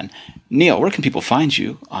 110. Neil, where can people find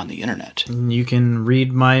you on the internet? You can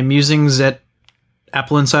read my musings at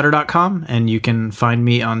appleinsider.com, and you can find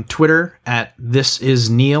me on Twitter at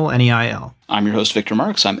thisisneil, Neil. I'm your host, Victor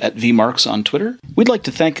Marks. I'm at vmarks on Twitter. We'd like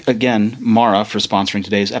to thank again Mara for sponsoring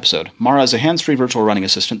today's episode. Mara is a hands-free virtual running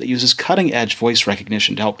assistant that uses cutting-edge voice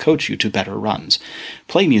recognition to help coach you to better runs.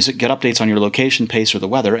 Play music, get updates on your location, pace, or the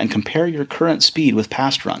weather, and compare your current speed with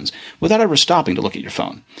past runs without ever stopping to look at your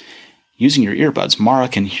phone. Using your earbuds, Mara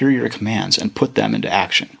can hear your commands and put them into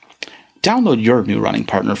action. Download your new running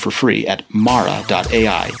partner for free at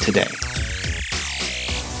mara.ai today.